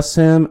Breeze trusts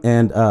him.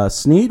 And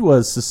Snead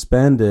was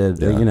suspended.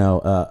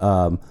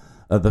 Yeah.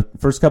 The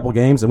first couple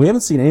games, and we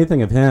haven't seen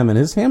anything of him. And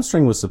his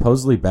hamstring was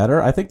supposedly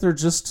better. I think they're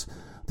just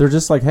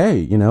like,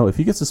 hey, if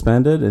you get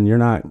suspended and you're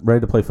not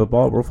ready to play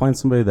football, we'll find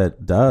somebody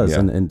that does. Yeah.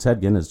 And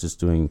Ted Ginn is just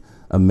doing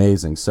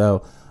amazing.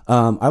 So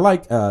I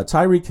like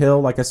Tyreek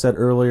Hill, like I said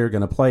earlier,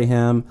 going to play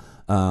him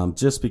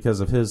just because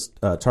of his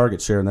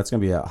target share, and that's going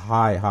to be a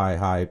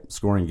high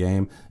scoring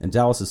game. And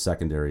Dallas's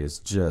secondary is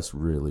just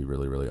really,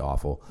 really, really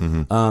awful.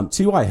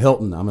 T.Y.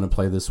 Hilton, I'm going to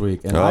play this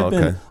week, and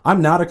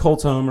I'm not a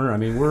Colts homer. I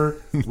mean,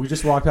 we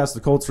just walked past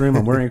the Colts room.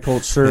 I'm wearing a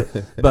Colts shirt,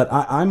 but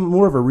I'm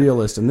more of a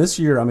realist. And this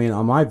year, I mean,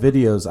 on my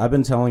videos, I've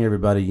been telling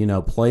everybody,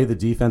 play the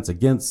defense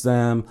against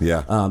them.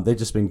 Yeah, they've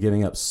just been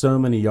giving up so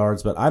many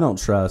yards, but I don't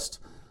trust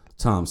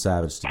Tom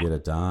Savage to get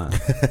it done.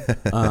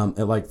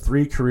 At like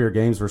 3 career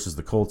games versus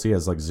the Colts, he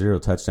has like 0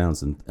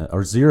 touchdowns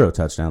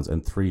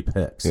and 3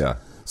 picks. Yeah.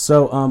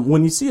 So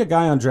when you see a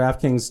guy on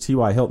DraftKings,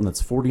 T.Y. Hilton,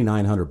 that's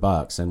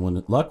 $4,900, and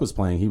when Luck was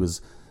playing, he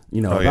was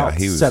about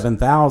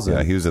 7,000.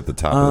 Yeah, he was at the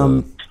top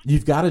of the...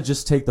 You've got to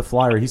just take the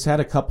flyer. He's had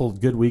a couple of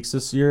good weeks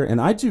this year,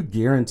 and I do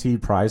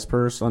guaranteed prize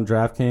purse on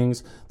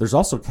DraftKings. There's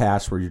also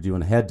cash where you're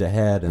doing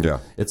head-to-head, and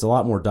it's a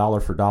lot more dollar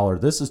for dollar.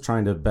 This is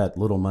trying to bet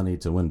little money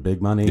to win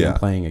big money and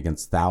playing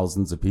against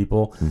thousands of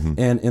people.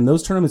 And in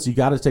those tournaments, you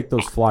got to take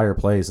those flyer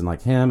plays, and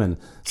like him and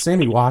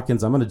Sammy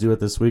Watkins, I'm going to do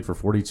it this week for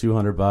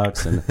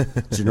 $4,200, and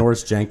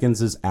Janoris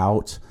Jenkins is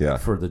out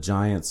for the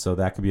Giants, so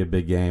that could be a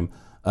big game.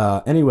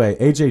 Anyway,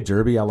 AJ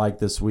Derby I like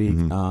this week.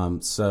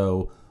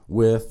 So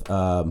with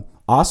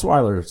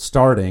Osweiler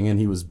starting, and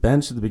he was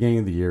benched at the beginning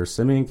of the year.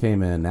 Simeon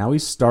came in. Now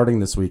he's starting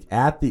this week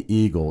at the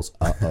Eagles.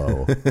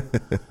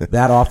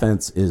 That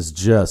offense is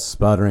just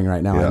sputtering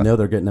right now. I know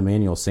they're getting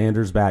Emmanuel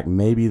Sanders back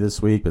maybe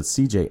this week, but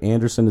C.J.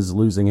 Anderson is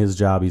losing his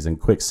job. He's in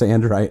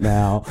quicksand right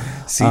now.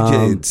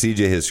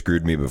 CJ has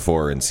screwed me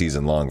before in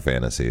season-long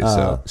fantasy.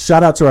 So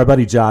shout out to our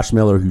buddy Josh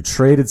Miller, who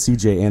traded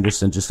C.J.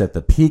 Anderson just at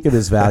the peak of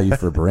his value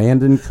for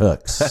Brandon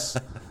Cooks.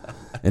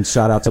 And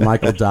shout out to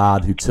Michael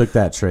Dodd, who took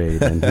that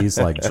trade, and he's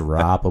like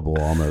droppable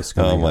almost.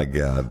 Oh, my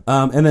God.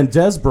 And then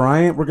Dez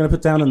Bryant, we're going to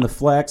put down in the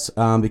flex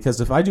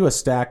because if I do a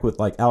stack with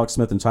like Alex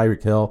Smith and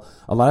Tyreek Hill,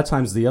 a lot of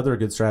times the other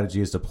good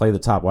strategy is to play the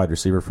top wide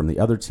receiver from the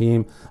other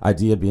team.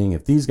 Idea being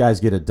if these guys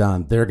get it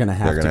done, they're going to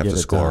have to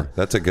score. Done.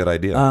 That's a good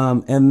idea.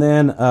 And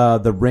then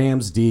the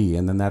Rams D,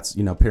 and then that's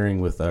pairing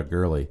with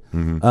Gurley.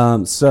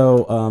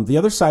 So the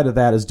other side of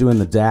that is doing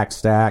the Dak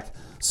stack.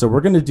 So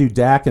we're going to do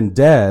Dak and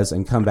Dez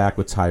and come back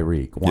with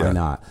Tyreek. Why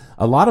not?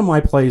 A lot of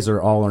my plays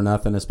are all or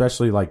nothing,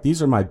 especially like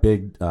these are my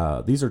big,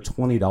 these are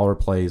 $20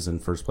 plays,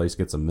 and first place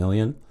gets $1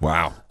 million.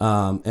 Wow.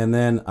 And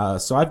then,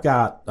 so I've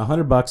got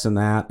 $100 in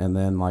that, and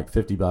then like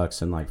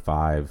 $50 in like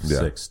 $5,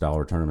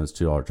 $6 tournaments,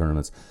 $2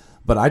 tournaments.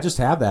 But I just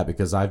have that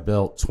because I've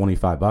built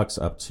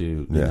 $25 up to,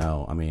 you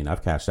know, I mean,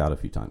 I've cashed out a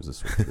few times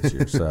this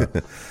year. So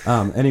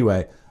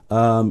anyway.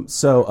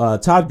 So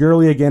Todd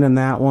Gurley again in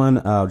that one.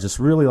 Just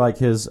really like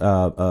his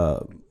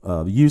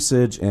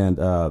usage, and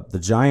the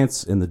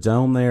Giants in the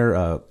dome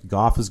there.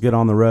 Goff is good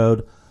on the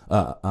road.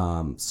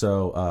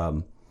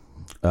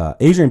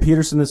 Adrian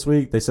Peterson this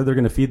week. They said they're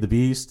going to feed the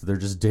beast. They're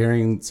just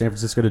daring San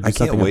Francisco to do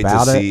something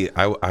about it.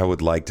 I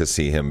would like to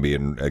see him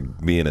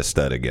being a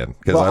stud again.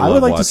 Well, I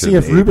would like to see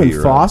if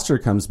Reuben Foster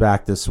comes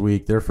back this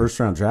week, their first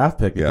round draft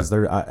pick, because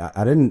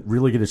I didn't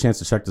really get a chance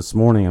to check this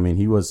morning. I mean,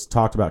 he was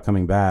talked about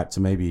coming back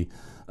to maybe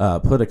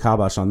put a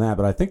kibosh on that.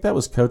 But I think that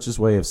was Coach's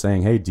way of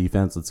saying, "Hey,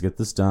 defense, let's get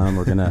this done.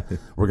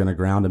 We're gonna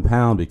ground and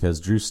pound," because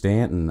Drew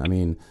Stanton. I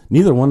mean,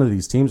 neither one of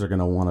these teams are going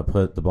to want to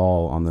put the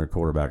ball on their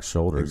quarterback's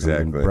shoulders.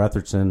 Exactly. I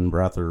mean,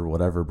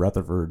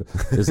 Rutherford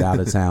is out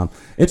of town.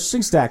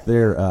 Interesting stack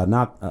there.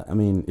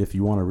 If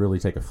you want to really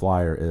take a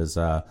flyer, is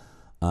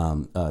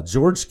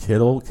George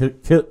Kittle,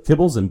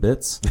 Kibbles and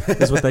Bits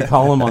is what they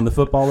call him on the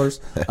footballers.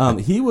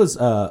 He was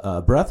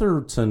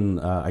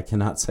Bretherton. I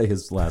cannot say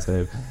his last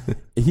name.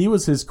 He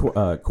was his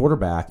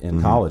quarterback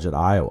in college at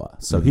Iowa,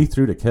 so he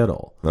threw to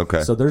Kittle.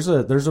 Okay. So there's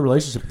a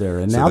relationship there,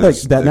 and So now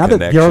there's that the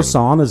connection.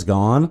 Garrison is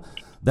gone,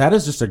 that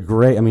is just a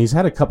great. I mean, he's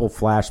had a couple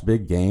flash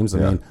big games. I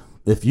mean,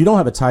 if you don't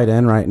have a tight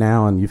end right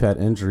now and you've had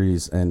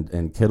injuries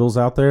and Kittle's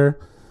out there,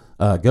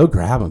 go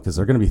grab him because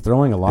they're going to be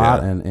throwing a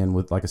lot. Yeah. And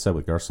with, like I said,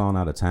 with Garcon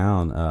out of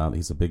town,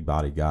 he's a big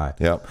body guy.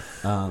 Yep.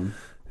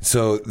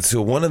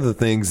 So one of the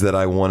things that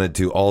I wanted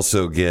to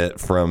also get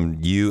from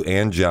you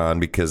and John,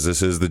 because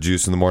this is the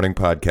Juice in the Morning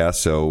podcast,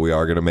 so we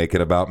are going to make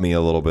it about me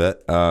a little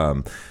bit.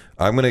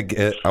 I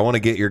want to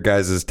get your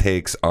guys'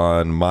 takes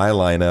on my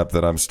lineup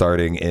that I'm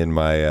starting in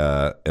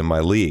my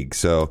league.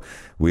 So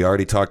we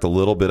already talked a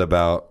little bit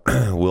about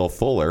Will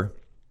Fuller.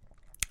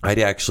 I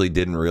actually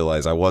didn't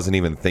realize, I wasn't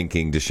even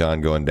thinking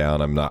Deshaun going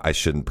down. I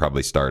shouldn't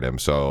probably start him.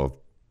 So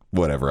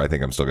whatever. I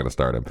think I'm still going to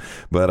start him.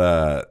 But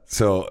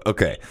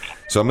okay.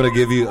 So I'm going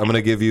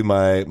to give you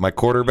my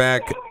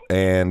quarterback,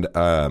 and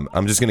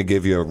I'm just going to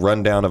give you a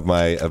rundown of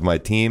my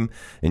team,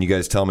 and you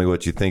guys tell me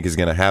what you think is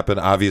going to happen.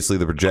 Obviously,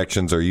 the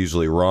projections are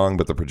usually wrong,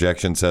 but the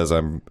projection says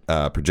I'm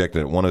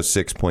projected at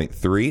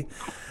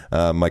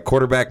 106.3. My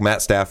quarterback,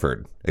 Matt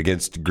Stafford,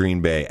 against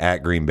Green Bay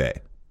at Green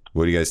Bay.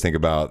 What do you guys think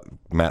about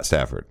Matt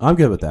Stafford? I'm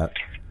good with that.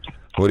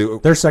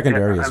 Their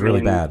secondary is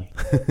really bad.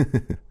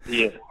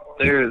 Yeah,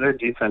 their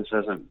defense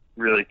hasn't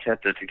really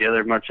kept it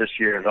together much this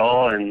year at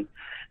all, and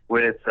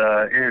with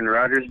Aaron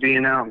Rodgers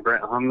being out and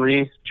Brett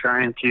Hundley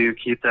trying to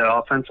keep that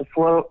offense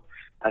afloat,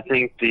 I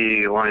think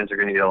the Lions are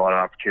going to get a lot of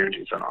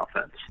opportunities on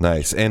offense.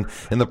 Nice. And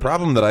the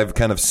problem that I've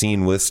kind of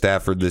seen with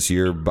Stafford this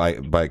year,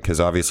 because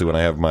obviously when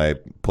I have my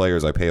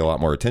players, I pay a lot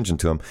more attention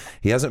to him.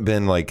 He hasn't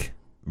been like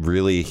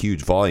really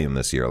huge volume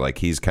this year. Like,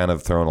 he's kind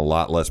of thrown a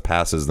lot less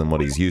passes than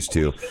what he's used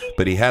to,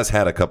 but he has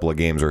had a couple of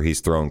games where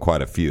he's thrown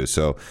quite a few.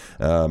 So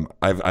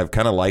I've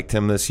kind of liked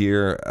him this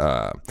year.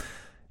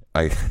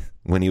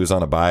 When he was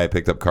on a bye, I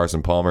picked up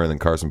Carson Palmer, and then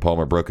Carson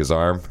Palmer broke his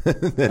arm.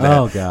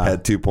 God!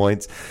 Had 2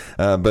 points.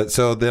 But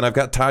so then I've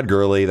got Todd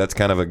Gurley. That's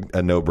kind of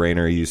a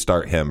no-brainer. You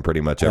start him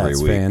pretty much every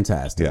week.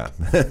 Fantastic. Yeah,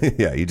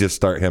 yeah. You just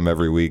start him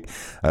every week.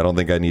 I don't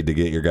think I need to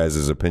get your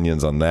guys'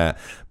 opinions on that.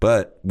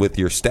 But with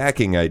your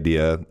stacking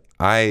idea,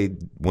 I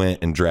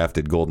went and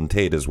drafted Golden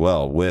Tate as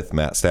well with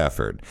Matt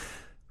Stafford.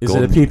 Is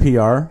it a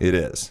PPR? It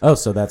is. Oh,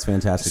 so that's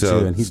fantastic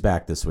too, and he's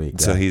back this week.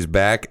 So he's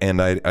back, and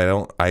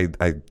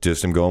I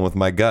just am going with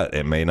my gut.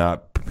 It may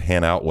not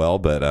pan out well,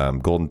 but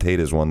Golden Tate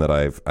is one that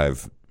I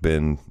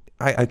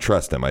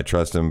trust him. I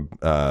trust him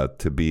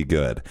to be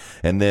good.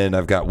 And then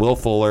I've got Will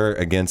Fuller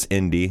against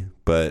Indy,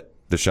 but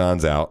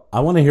Deshaun's out.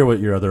 I want to hear what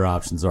your other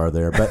options are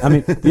there. But, I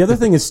mean, the other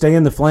thing is stay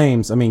in the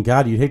flames. I mean,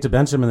 God, you'd hate to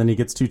bench him, and then he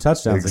gets 2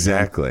 touchdowns.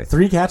 Exactly. Again.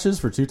 3 catches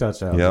for 2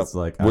 touchdowns. Yep. It's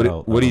like,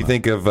 what do you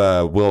think of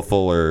Will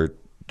Fuller,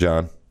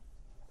 John?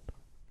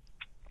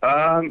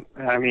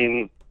 I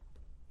mean,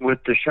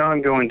 with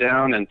Deshaun going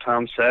down and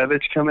Tom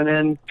Savage coming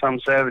in, Tom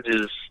Savage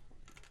is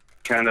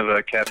kind of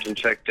a captain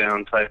check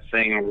down type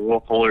thing. Will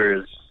Fuller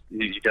is,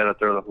 you got to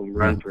throw the home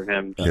run for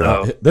him.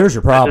 So there's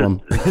your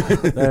problem.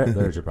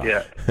 There's your problem.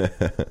 Yeah,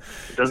 it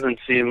doesn't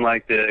seem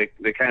like the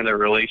kind of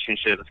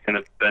relationship that's going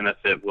to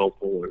benefit Will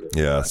Fuller.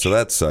 Yeah, so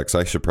that sucks.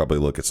 I should probably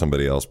look at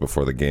somebody else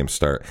before the games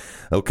start.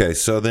 Okay,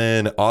 so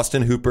then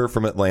Austin Hooper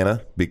from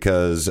Atlanta,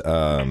 because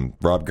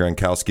Rob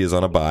Gronkowski is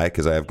on a bye,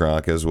 because I have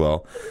Gronk as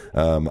well.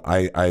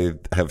 I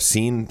have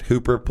seen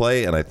Hooper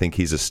play, and I think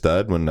he's a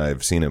stud when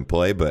I've seen him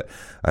play, but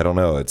I don't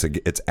know.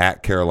 It's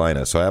at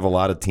Carolina, so I have a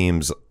lot of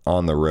teams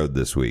on the road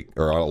this week,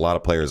 or a lot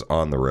of players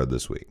on the road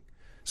this week.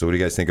 So what do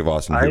you guys think of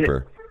Austin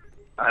Hooper?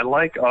 I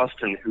like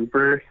Austin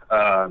Hooper.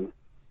 I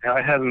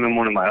have him in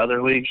one of my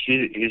other leagues.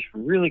 He's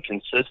really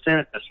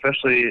consistent,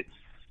 especially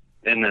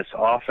in this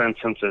offense,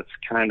 since it's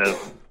kind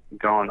of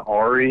gone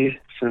awry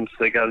since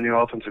they got a new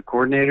offensive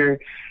coordinator.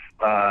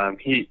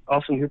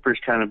 Austin Hooper's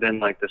kind of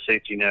been like the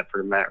safety net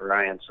for Matt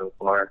Ryan so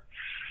far.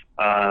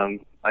 I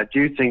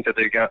do think that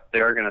they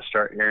are going to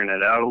start airing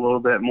it out a little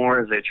bit more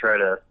as they try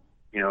to,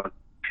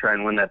 try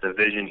and win that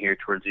division here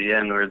towards the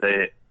end, where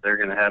they're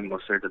going to have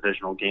most of their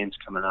divisional games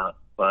coming up.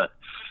 But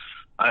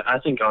I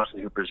think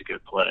Austin Hooper's a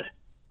good play.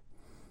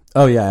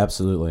 Oh yeah,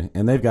 absolutely,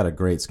 and they've got a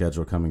great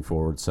schedule coming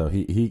forward. So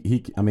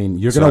he I mean,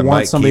 you're going to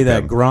want somebody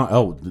that Gronk.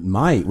 Oh,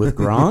 might with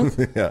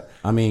Gronk. Yeah,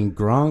 I mean,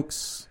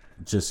 Gronk's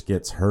just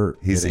gets hurt.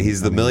 He's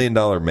the $1 million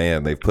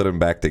man. They've put him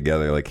back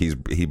together. Like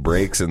he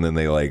breaks, and then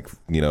they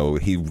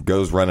he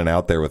goes running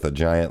out there with a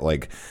giant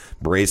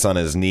brace on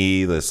his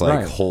knee, this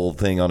whole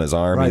thing on his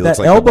arm. Right. He looks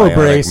that like elbow a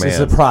brace man. is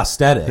a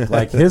prosthetic.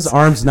 Like his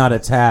arm's not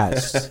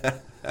attached.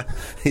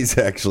 He's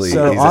actually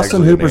So he's Austin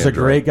actually an Hooper's a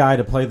android. great guy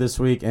to play this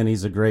week, and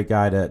he's a great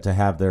guy to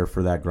have there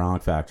for that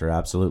Gronk factor.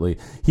 Absolutely,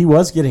 he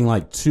was getting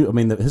like two. I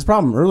mean, his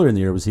problem earlier in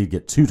the year was he'd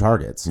get 2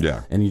 targets.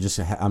 Yeah. and you just,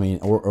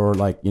 or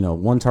like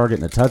 1 target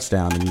and a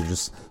touchdown, and you're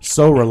just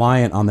so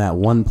reliant on that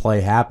one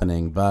play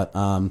happening. But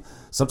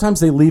sometimes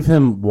they leave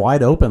him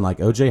wide open, like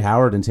O.J.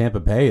 Howard in Tampa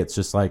Bay. It's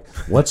just like,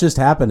 what just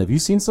happened? Have you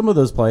seen some of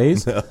those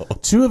plays? No.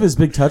 2 of his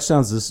big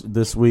touchdowns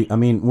this week. I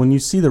mean, when you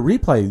see the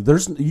replay,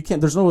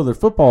 there's no other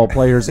football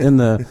players on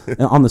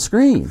the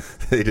screen.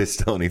 They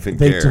just don't even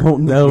They care.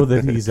 don't know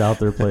that he's out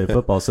there playing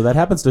football. So that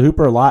happens to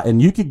Hooper a lot,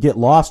 and you could get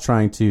lost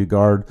trying to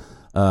guard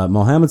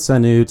Mohamed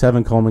Sanu,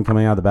 Tevin Coleman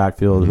coming out of the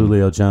backfield,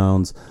 Julio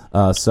Jones.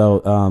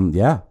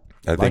 Yeah.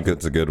 I think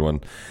that's a good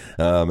one.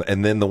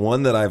 And then the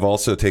one that I've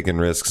also taken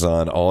risks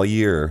on all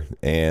year,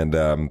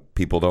 and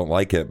people don't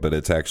like it, but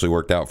it's actually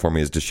worked out for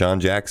me, is Deshaun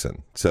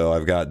Jackson. So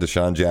I've got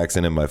Deshaun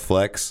Jackson in my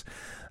flex.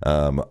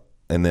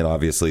 And then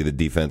obviously the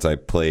defense, I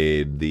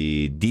played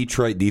the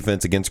Detroit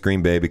defense against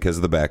Green Bay because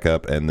of the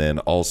backup. And then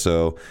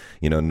also,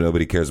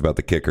 nobody cares about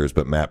the kickers,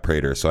 but Matt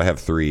Prater. So I have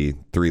three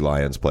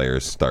Lions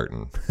players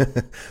starting.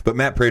 But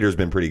Matt Prater's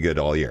been pretty good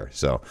all year.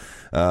 So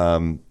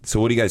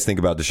what do you guys think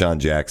about Deshaun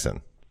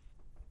Jackson?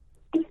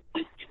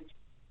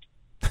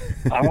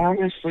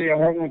 Honestly, I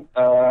haven't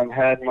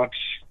had much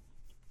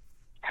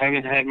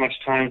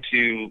time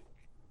to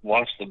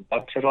watch the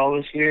Bucs at all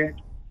this year.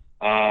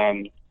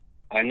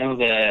 I know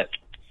that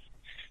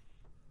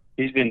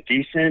he's been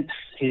decent.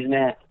 He's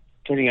not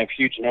putting up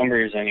huge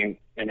numbers in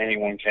any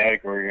one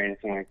category or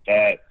anything like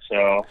that.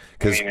 So,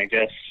 I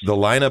guess the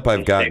lineup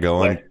I've got take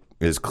going play.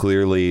 is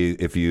clearly,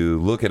 if you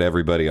look at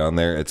everybody on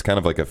there, it's kind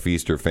of like a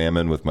feast or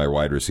famine with my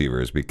wide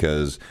receivers,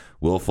 because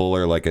Will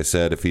Fuller, like I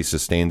said, if he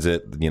sustains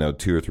it,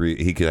 2 or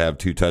 3, he could have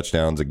 2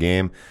 touchdowns a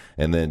game.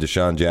 And then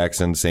Deshaun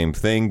Jackson, same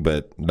thing,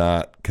 but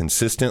not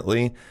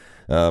consistently.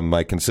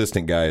 My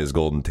consistent guy is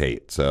Golden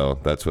Tate. So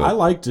that's what I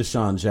like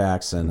Deshaun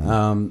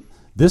Jackson.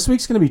 This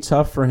week's going to be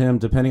tough for him,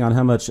 depending on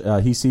how much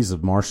he sees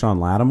of Marshawn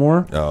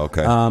Lattimore. Oh,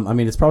 okay.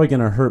 It's probably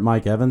going to hurt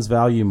Mike Evans'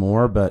 value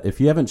more, but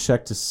if you haven't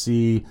checked to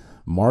see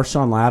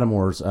Marshawn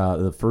Lattimore's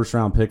the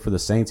first-round pick for the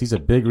Saints, he's a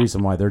big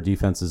reason why their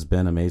defense has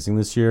been amazing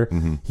this year.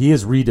 Mm-hmm. He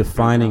is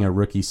redefining a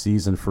rookie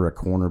season for a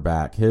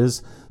cornerback.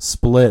 His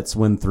splits,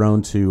 when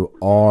thrown to,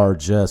 are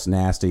just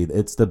nasty.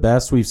 It's the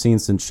best we've seen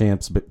since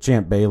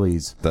Champ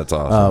Bailey's That's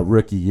awesome.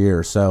 Rookie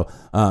year. So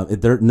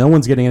no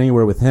one's getting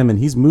anywhere with him, and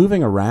he's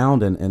moving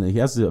around, and he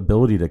has the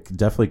ability to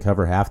definitely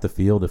cover half the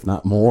field, if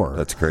not more.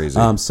 That's crazy.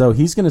 So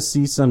he's going to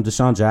see some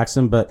Deshaun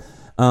Jackson, but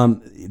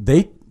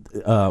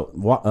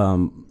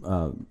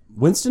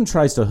Winston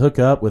tries to hook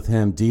up with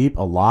him deep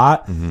a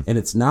lot, and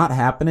it's not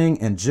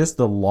happening. And just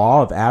the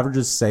law of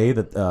averages say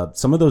that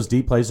some of those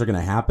deep plays are going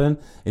to happen.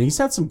 And he's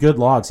had some good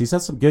logs. He's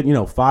had some good,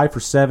 5 for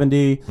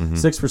 70,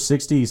 6 for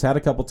 60. He's had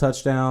a couple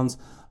touchdowns.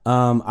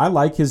 I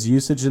like his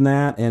usage in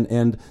that.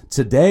 And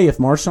today, if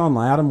Marshawn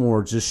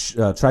Lattimore just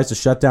tries to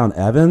shut down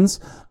Evans,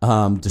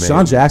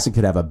 Deshaun Jackson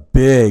could have a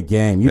big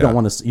game. You don't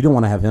want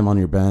to have him on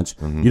your bench.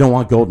 You don't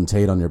want Golden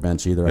Tate on your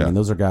bench either. I mean,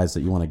 those are guys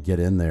that you want to get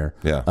in there.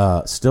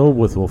 Yeah. Still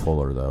with Will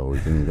Fuller, though. We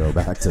can go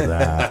back to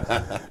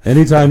that.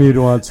 Anytime you'd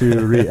want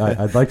to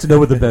I'd like to know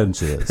what the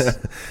bench is.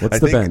 What's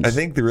the bench? I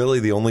think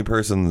really the only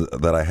person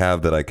that I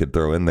have that I could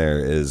throw in there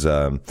is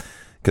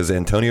because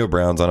Antonio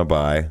Brown's on a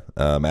bye,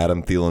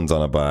 Adam Thielen's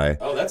on a bye.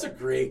 Oh, that's a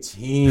great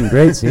team.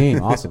 Great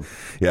team. Awesome.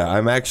 Yeah,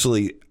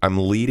 I'm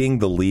leading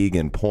the league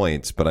in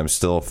points, but I'm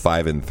still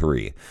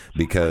 5-3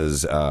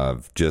 because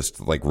of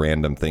just like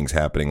random things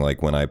happening.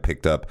 Like when I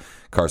picked up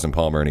Carson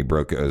Palmer and he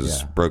broke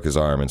his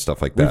arm and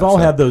stuff like that. We've all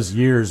had those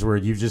years where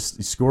you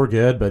just score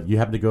good, but you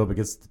happen to go up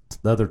against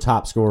the other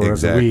top scorer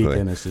of the week,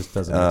 and it just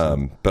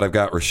doesn't. But I've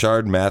got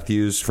Rashard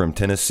Matthews from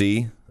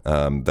Tennessee.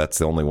 That's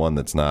the only one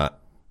that's not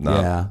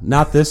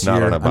this year.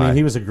 On a bye. I mean,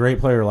 he was a great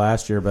player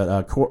last year,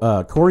 but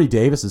Corey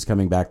Davis is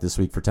coming back this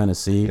week for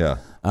Tennessee. Yeah.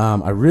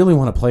 I really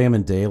want to play him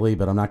in daily,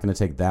 but I'm not going to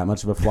take that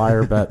much of a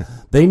flyer. But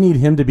they need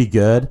him to be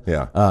good.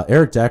 Yeah.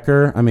 Eric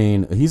Decker, I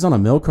mean, he's on a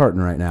milk carton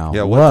right now.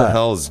 Yeah, what the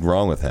hell is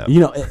wrong with him?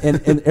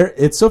 And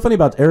it's so funny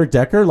about Eric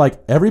Decker.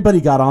 Like,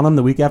 everybody got on him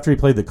the week after he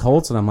played the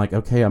Colts, and I'm like,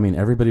 okay, I mean,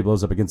 everybody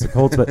blows up against the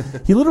Colts, but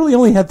he literally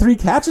only had 3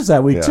 catches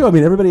that week, too. I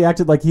mean, everybody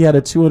acted like he had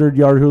a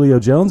 200-yard Julio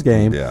Jones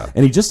game,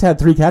 and he just had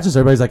 3 catches.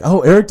 Everybody's like, oh,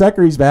 Eric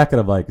Decker, he's back.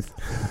 And I'm like,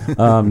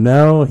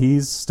 no,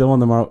 he's still on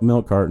the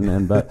milk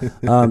carton.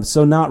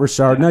 So not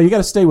Rashard. No, you got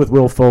to stay with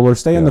Will Fuller.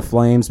 Stay in the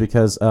Flames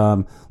because,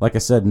 like I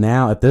said,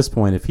 now at this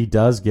point, if he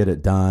does get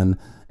it done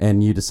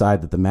and you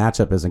decide that the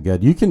matchup isn't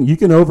good, you can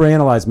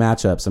overanalyze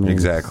matchups. I mean,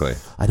 exactly.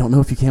 I don't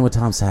know if you can with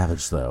Tom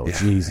Savage though. Yeah,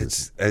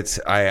 Jesus,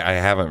 I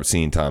haven't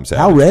seen Tom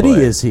Savage. How ready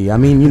play. is he? I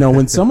mean,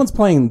 when someone's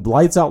playing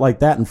lights out like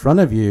that in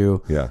front of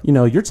you,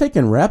 you're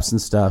taking reps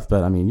and stuff.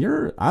 But I mean,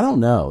 I don't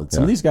know.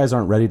 Some of these guys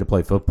aren't ready to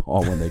play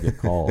football when they get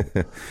called.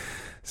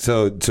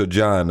 So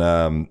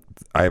John,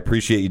 I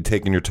appreciate you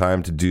taking your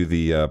time to do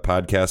the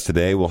podcast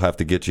today. We'll have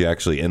to get you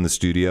actually in the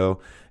studio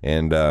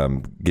and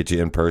get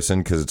you in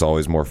person because it's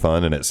always more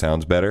fun and it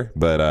sounds better.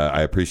 But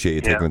I appreciate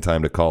you taking the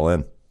time to call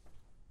in.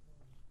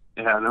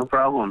 Yeah, no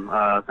problem.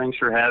 Thanks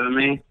for having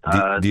me.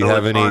 Do you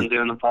have any fun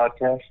doing the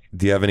podcast?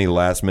 Do you have any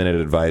last minute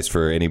advice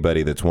for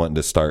anybody that's wanting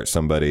to start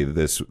somebody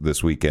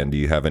this weekend? Do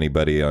you have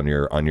anybody on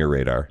your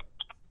radar?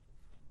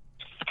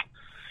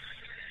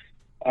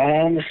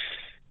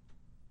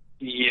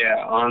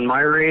 Yeah, on my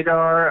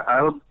radar,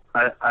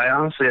 I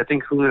honestly, I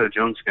think Julio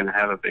Jones is going to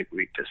have a big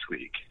week this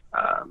week.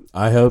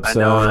 I hope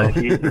so. I know that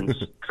he's been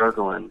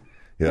struggling.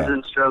 Yeah. He's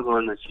been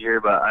struggling this year,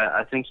 but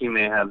I think he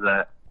may have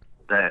that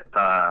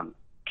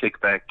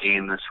kickback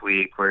game this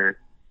week where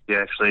he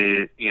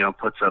actually,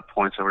 puts up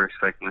points that we're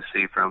expecting to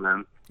see from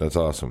him. That's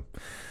awesome.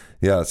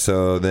 Yeah,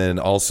 so then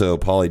also,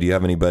 Paulie, do you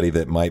have anybody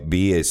that might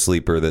be a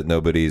sleeper that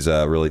nobody's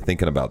really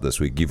thinking about this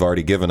week? You've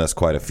already given us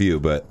quite a few,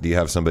 but do you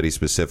have somebody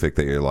specific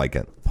that you're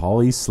liking?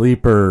 Paulie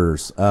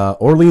sleepers.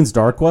 Orleans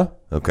Darkwa.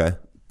 Okay.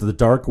 The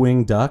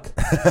Darkwing Duck.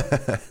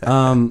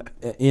 And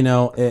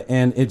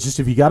it just,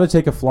 if you got to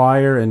take a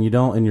flyer and you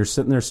don't, and you're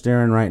sitting there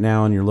staring right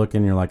now and you're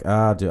looking, you're like,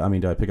 do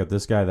I pick up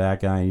this guy, that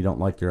guy, and you don't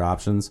like your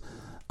options?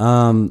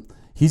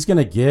 He's going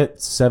to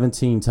get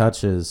 17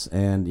 touches,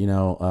 and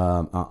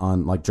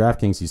on like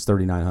DraftKings, he's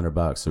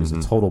 $3,900. So he's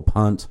a total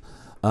punt.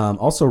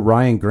 Also,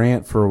 Ryan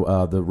Grant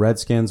for the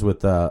Redskins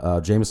with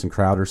Jamison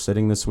Crowder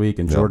sitting this week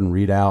and Jordan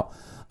Reed out.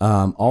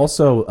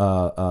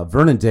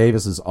 Vernon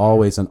Davis is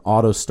always an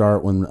auto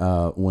start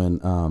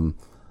when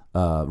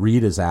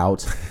Reed is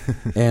out,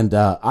 and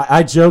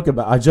I joke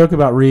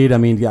about Reed. I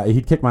mean, yeah,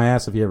 he'd kick my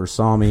ass if he ever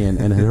saw me and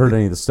had heard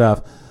any of the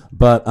stuff.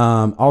 But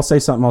I'll say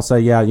something. I'll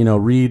say,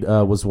 Reed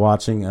was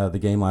watching the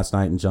game last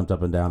night and jumped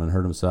up and down and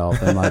hurt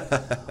himself, and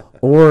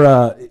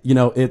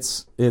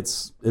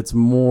it's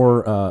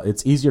more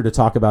it's easier to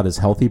talk about his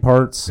healthy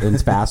parts and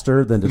it's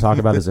faster than to talk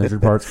about his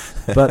injured parts.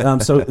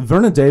 But so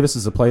Vernon Davis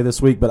is a play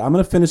this week, but I'm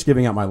going to finish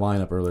giving out my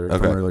lineup earlier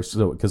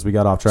because we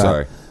got off track.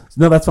 Sorry.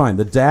 No, that's fine.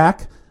 The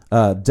Dak,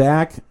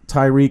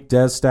 Tyreek,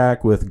 Dez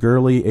stack with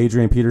Gurley,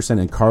 Adrian Peterson,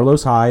 and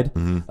Carlos Hyde.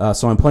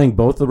 So I'm playing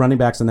both the running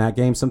backs in that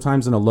game.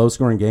 Sometimes in a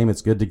low-scoring game,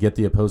 it's good to get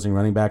the opposing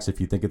running backs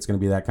if you think it's going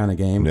to be that kind of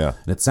game. Yeah.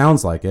 And it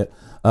sounds like it.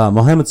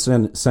 Mohamed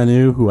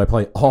Sanu, who I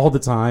play all the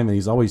time, and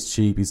he's always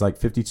cheap. He's like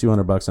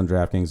 $5,200 on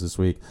DraftKings this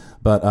week.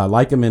 But I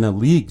like him in a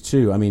league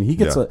too. I mean, he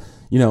gets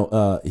he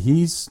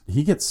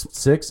gets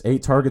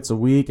 6-8 targets a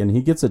week, and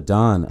he gets it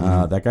done.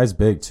 That guy's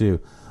big too.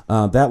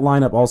 That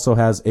lineup also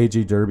has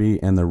AJ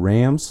Derby and the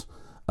Rams.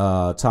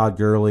 Todd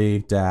Gurley,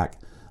 Dak.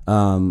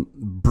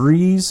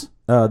 Breeze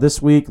this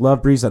week.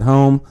 Love Breeze at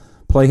home.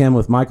 Play him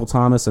with Michael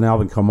Thomas and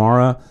Alvin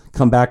Kamara.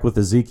 Come back with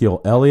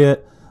Ezekiel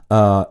Elliott.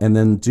 And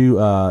then do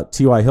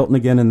T.Y. Hilton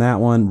again in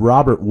that one.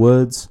 Robert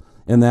Woods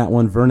in that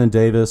one. Vernon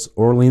Davis,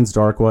 Orleans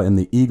Darkwa, and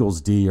the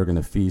Eagles D are going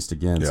to feast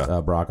against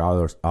Brock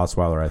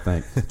Osweiler, I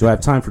think. Do I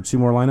have time for two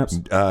more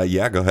lineups?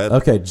 Yeah, go ahead.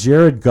 Okay,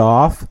 Jared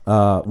Goff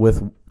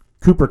with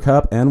Cooper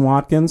Kupp and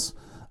Watkins.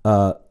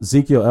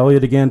 Ezekiel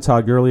Elliott again,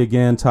 Todd Gurley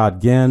again,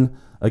 Todd Ginn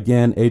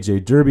again,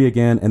 AJ Derby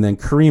again, and then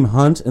Kareem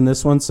Hunt in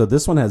this one. So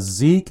this one has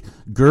Zeke,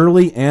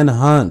 Gurley, and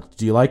Hunt.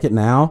 Do you like it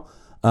now?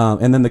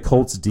 And then the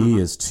Colts D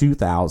is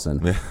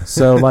 2,000.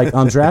 So like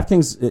on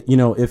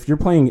DraftKings, if you're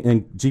playing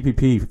in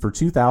GPP for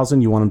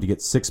 2,000, you want them to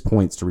get 6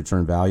 points to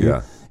return value.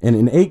 Yeah. And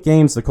in 8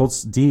 games, the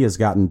Colts D has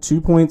gotten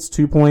 2 points,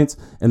 2 points,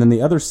 and then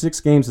the other 6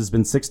 games has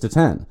been 6 to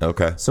 10.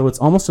 Okay. So it's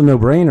almost a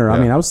no-brainer. Yeah. I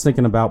mean, I was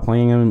thinking about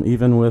playing him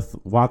even with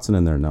Watson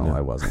in there. No,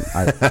 I wasn't.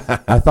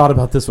 I thought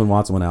about this when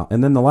Watson went out.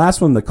 And then the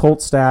last one, the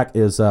Colts stack,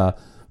 is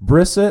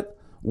Brissett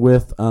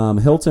with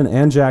Hilton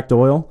and Jack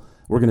Doyle.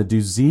 We're going to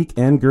do Zeke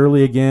and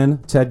Gurley again,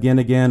 Ted Ginn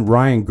again.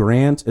 Ryan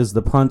Grant is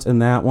the punt in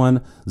that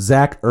one.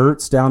 Zach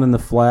Ertz down in the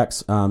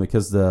flex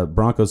because the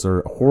Broncos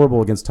are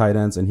horrible against tight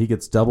ends, and he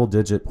gets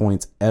double-digit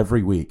points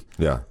every week.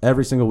 Yeah.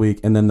 Every single week.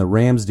 And then the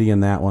Rams D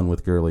in that one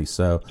with Gurley.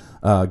 So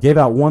gave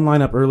out one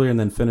lineup earlier and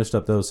then finished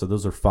up those. So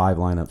those are 5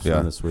 lineups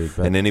from this week.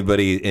 But, and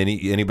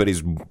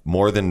anybody's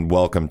more than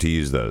welcome to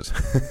use those.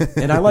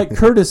 And I like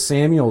Curtis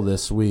Samuel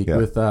this week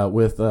with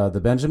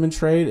the Benjamin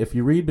trade. If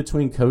you read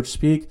between coach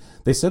speak,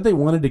 they said they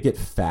wanted to get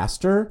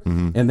faster,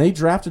 and they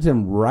drafted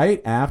him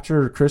right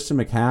after Christian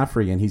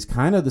McCaffrey, and he's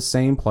kind of the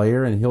same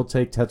player, and he'll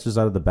take touches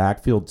out of the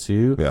backfield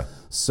too. Yeah.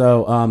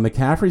 So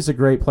McCaffrey's a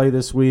great play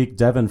this week.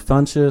 Devin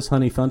Funchess,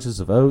 Honey Funches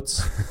of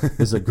Oats,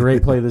 is a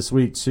great play this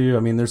week too. I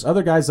mean, there's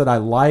other guys that I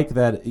like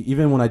that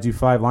even when I do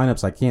 5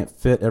 lineups, I can't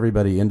fit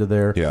everybody into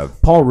there. Yeah.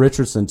 Paul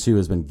Richardson too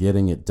has been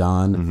getting it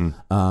done,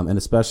 and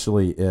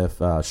especially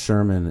if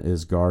Sherman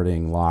is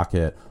guarding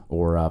Lockett.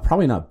 Or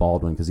probably not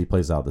Baldwin because he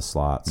plays out the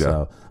slot. Yeah.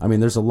 So, I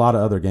mean, there's a lot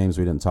of other games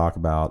we didn't talk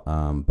about,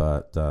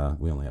 but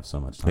we only have so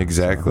much time.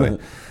 Exactly. So.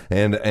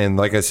 And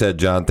like I said,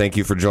 John, thank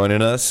you for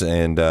joining us,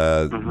 and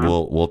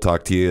we'll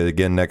talk to you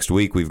again next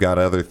week. We've got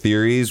other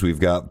theories. We've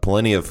got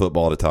plenty of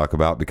football to talk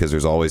about because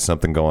there's always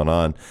something going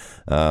on.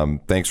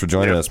 Thanks for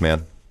joining us,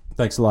 man.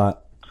 Thanks a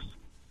lot.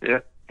 Yeah,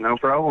 no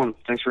problem.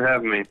 Thanks for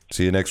having me.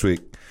 See you next week.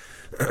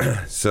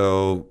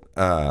 So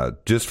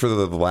just for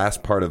the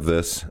last part of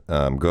this,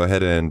 go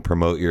ahead and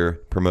promote your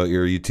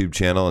YouTube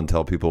channel and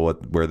tell people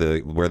where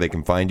they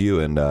can find you,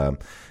 and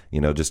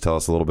just tell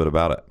us a little bit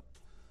about it.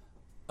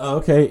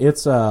 Okay,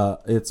 it's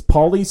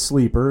Paulie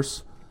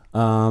Sleepers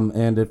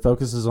And it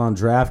focuses on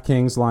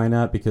DraftKings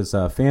lineup because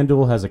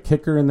FanDuel has a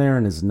kicker in there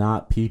and is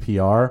not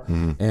PPR.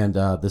 And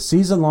the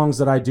season longs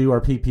that I do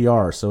are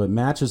PPR, so it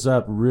matches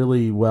up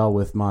really well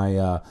with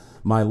my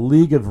my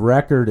league of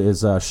record.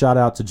 Is shout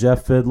out to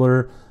Jeff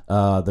Fiddler,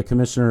 the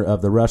commissioner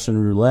of the Russian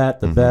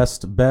Roulette, the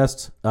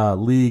best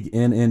league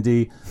in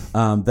Indy.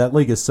 That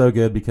league is so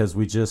good because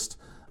we just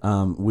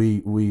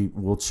we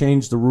will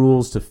change the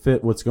rules to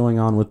fit what's going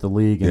on with the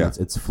league, and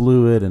it's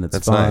fluid and it's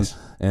That's fun. nice.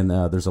 And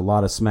there's a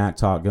lot of smack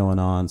talk going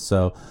on.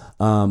 So,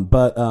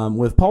 but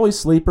with Pauly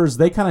Sleepers,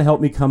 they kind of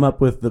helped me come up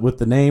with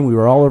the name. We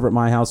were all over at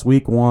my house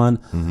week one,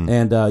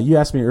 and you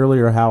asked me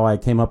earlier how I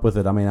came up with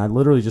it. I mean, I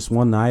literally just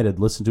one night had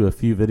listened to a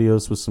few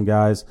videos with some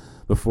guys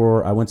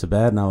before I went to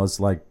bed, and I was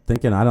like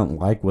thinking, I don't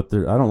like what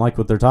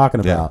they're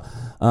talking about.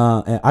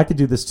 And I could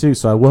do this too.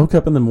 So I woke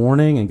up in the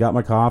morning and got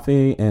my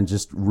coffee and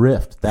just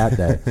riffed that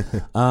day.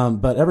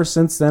 But ever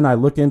since then, I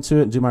look into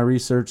it and do my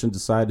research and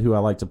decide who I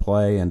like to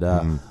play. And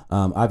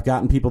I've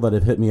gotten people that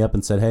have hit me up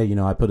and said, hey,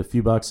 I put a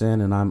few bucks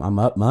in and I'm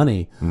up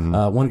money.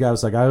 One guy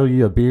was like, I owe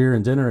you a beer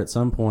and dinner at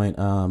some point.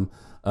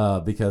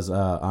 Because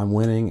I'm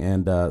winning,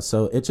 and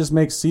so it just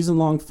makes season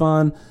long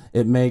fun.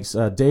 It makes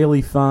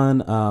daily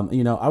fun.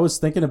 I was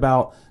thinking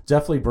about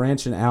definitely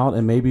branching out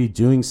and maybe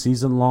doing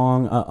season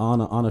long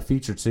on a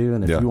feature too.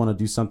 And if you want to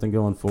do something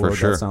going forward,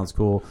 that sounds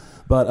cool.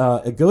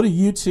 But go to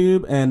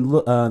YouTube and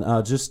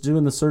look, just do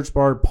in the search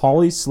bar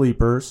Pauly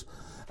Sleepers.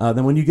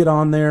 Then when you get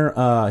on there,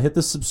 hit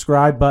the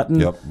subscribe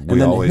button. Yep.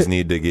 We always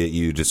need to get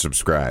you to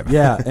subscribe.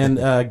 Yeah,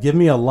 and give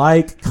me a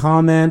like,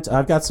 comment.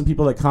 I've got some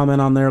people that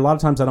comment on there. A lot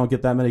of times I don't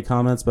get that many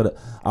comments, but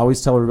I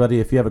always tell everybody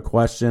if you have a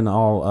question,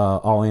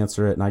 I'll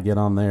answer it, and I get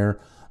on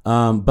there.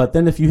 But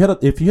then if you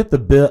hit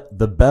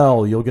the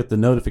bell, you'll get the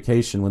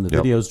notification when the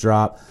videos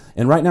drop.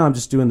 And right now I'm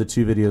just doing the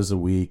 2 videos a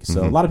week.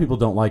 So a lot of people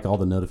don't like all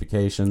the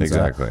notifications.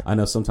 Exactly. I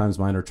know sometimes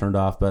mine are turned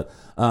off, but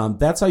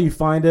that's how you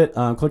find it.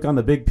 Click on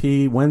the big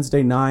P.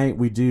 Wednesday night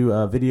we do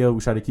a video. We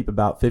try to keep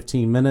about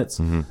 15 minutes,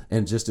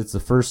 and just it's the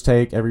first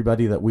take.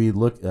 Everybody that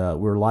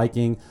we're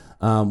liking.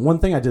 One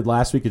thing I did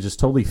last week is just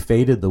totally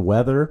faded the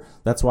weather.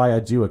 That's why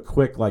I do a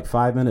quick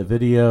 5-minute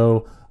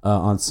video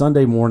on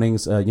Sunday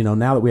mornings.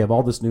 Now that we have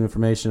all this new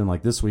information,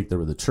 like this week there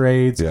were the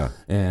trades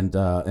and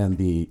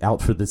the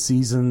out for the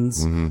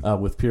seasons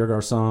with Pierre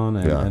Garçon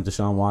and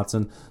Deshaun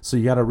Watson. So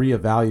you got to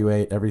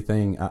reevaluate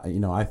everything.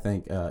 I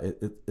think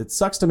it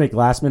sucks to make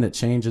last minute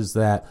changes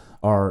that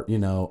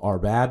are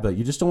bad, but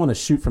you just don't want to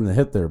shoot from the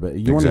hip there. But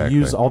you want to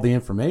use all the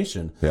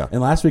information. Yeah.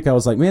 And last week I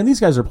was like, man, these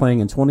guys are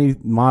playing in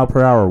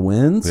 20-mile-per-hour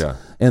winds. Yeah.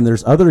 And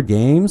there's other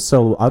games,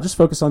 so I'll just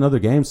focus on other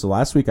games. So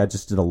last week I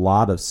just did a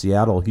lot of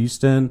Seattle,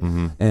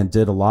 Houston, and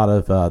did a lot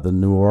of the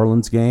New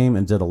Orleans game,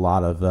 and did a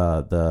lot of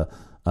the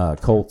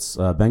Colts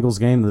Bengals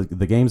game,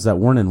 the games that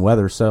weren't in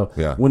weather. So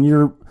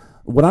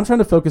what I'm trying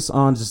to focus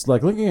on, just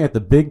looking at the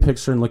big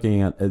picture and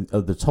looking at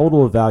the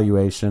total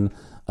evaluation,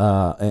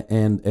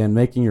 and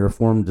making your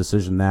informed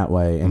decision that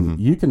way. And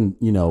you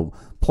can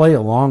play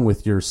along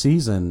with your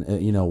season,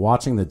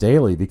 watching the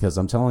daily, because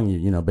I'm telling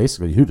you,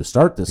 basically who to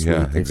start this week.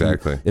 Yeah,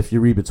 exactly. If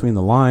you read between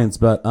the lines.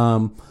 But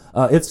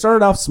it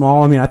started off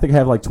small. I mean, I think I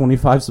have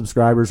 25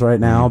 subscribers right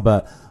now,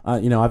 but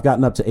I've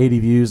gotten up to 80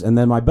 views. And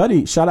then my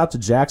buddy, shout out to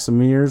Jackson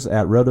Mears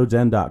at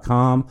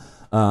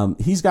rotoden.com.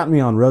 He's gotten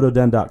me on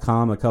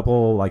rotoden.com a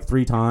couple,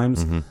 3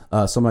 times.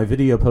 So my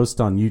video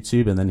posts on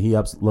YouTube, and then he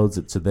uploads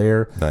it to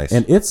there. Nice.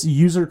 And it's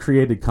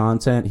user-created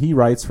content. He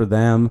writes for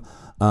them.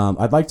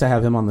 I'd like to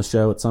have him on the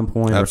show at some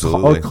point, or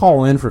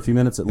call in for a few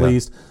minutes at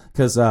least,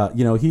 because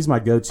he's my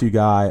go-to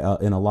guy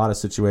in a lot of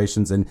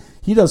situations, and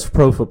he does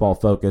Pro Football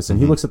Focus, and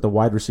he looks at the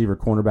wide receiver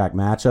cornerback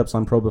matchups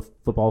on Pro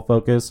Football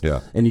Focus,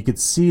 and you could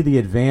see the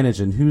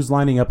advantage in who's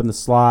lining up in the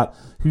slot,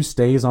 who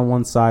stays on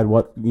one side,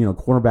 what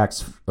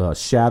cornerbacks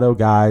shadow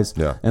guys,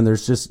 and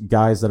there's just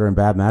guys that are in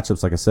bad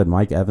matchups. Like I said,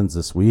 Mike Evans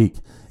this week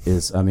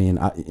is,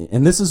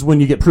 and this is when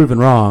you get proven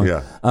wrong.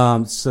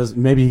 So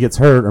maybe he gets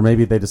hurt, or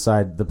maybe they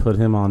decide to put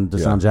him on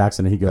Deshaun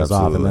Jackson and he goes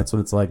off, and that's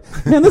when it's like,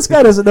 man, this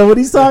guy doesn't know what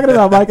he's talking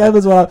about. Mike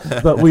Evans,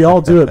 but we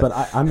all do it. But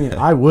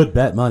I would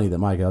bet money that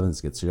Mike Evans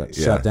gets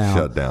shut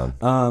down.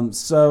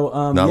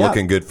 Not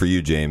looking good for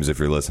you, James, if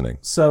you're listening.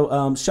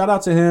 So shout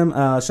out to him.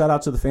 Shout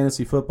out to the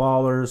fantasy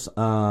footballers,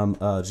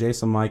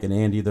 Jason, Mike, and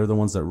Andy. They're the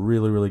ones that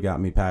really, really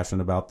got me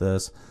passionate about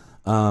this.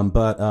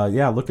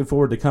 Looking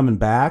forward to coming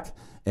back.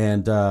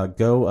 And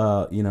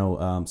go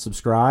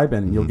subscribe,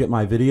 and you'll get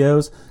my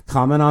videos.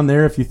 Comment on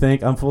there if you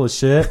think I'm full of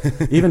shit.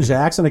 Even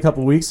Jackson a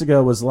couple weeks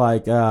ago was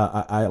like,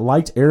 I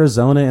liked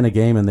Arizona in a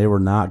game, and they were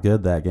not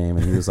good that game.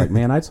 And he was like,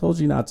 man, I told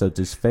you not to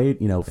just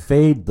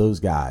fade those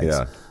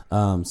guys.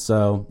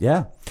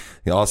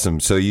 Awesome.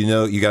 So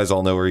you guys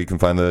all know where you can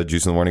find the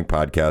Juice in the Morning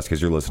podcast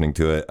because you're listening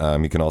to it.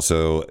 You can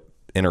also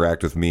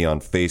interact with me on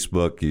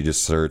Facebook, you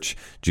just search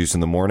Juice in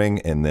the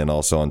Morning, and then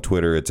also on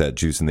Twitter, it's at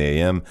Juice in the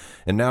AM.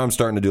 And now I'm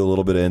starting to do a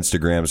little bit of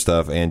Instagram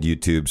stuff and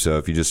YouTube. So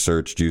if you just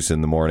search Juice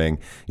in the Morning,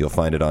 you'll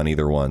find it on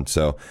either one.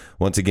 So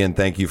once again,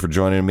 thank you for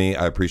joining me.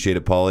 I appreciate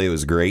it, Paulie. It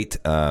was great.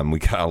 We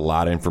got a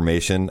lot of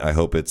information. I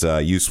hope it's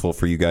useful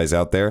for you guys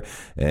out there.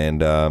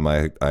 And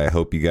I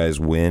hope you guys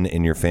win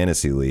in your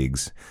fantasy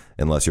leagues,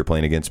 unless you're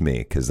playing against me,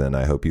 because then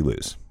I hope you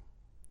lose.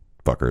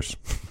 Fuckers.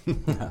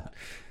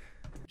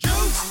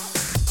 Juice!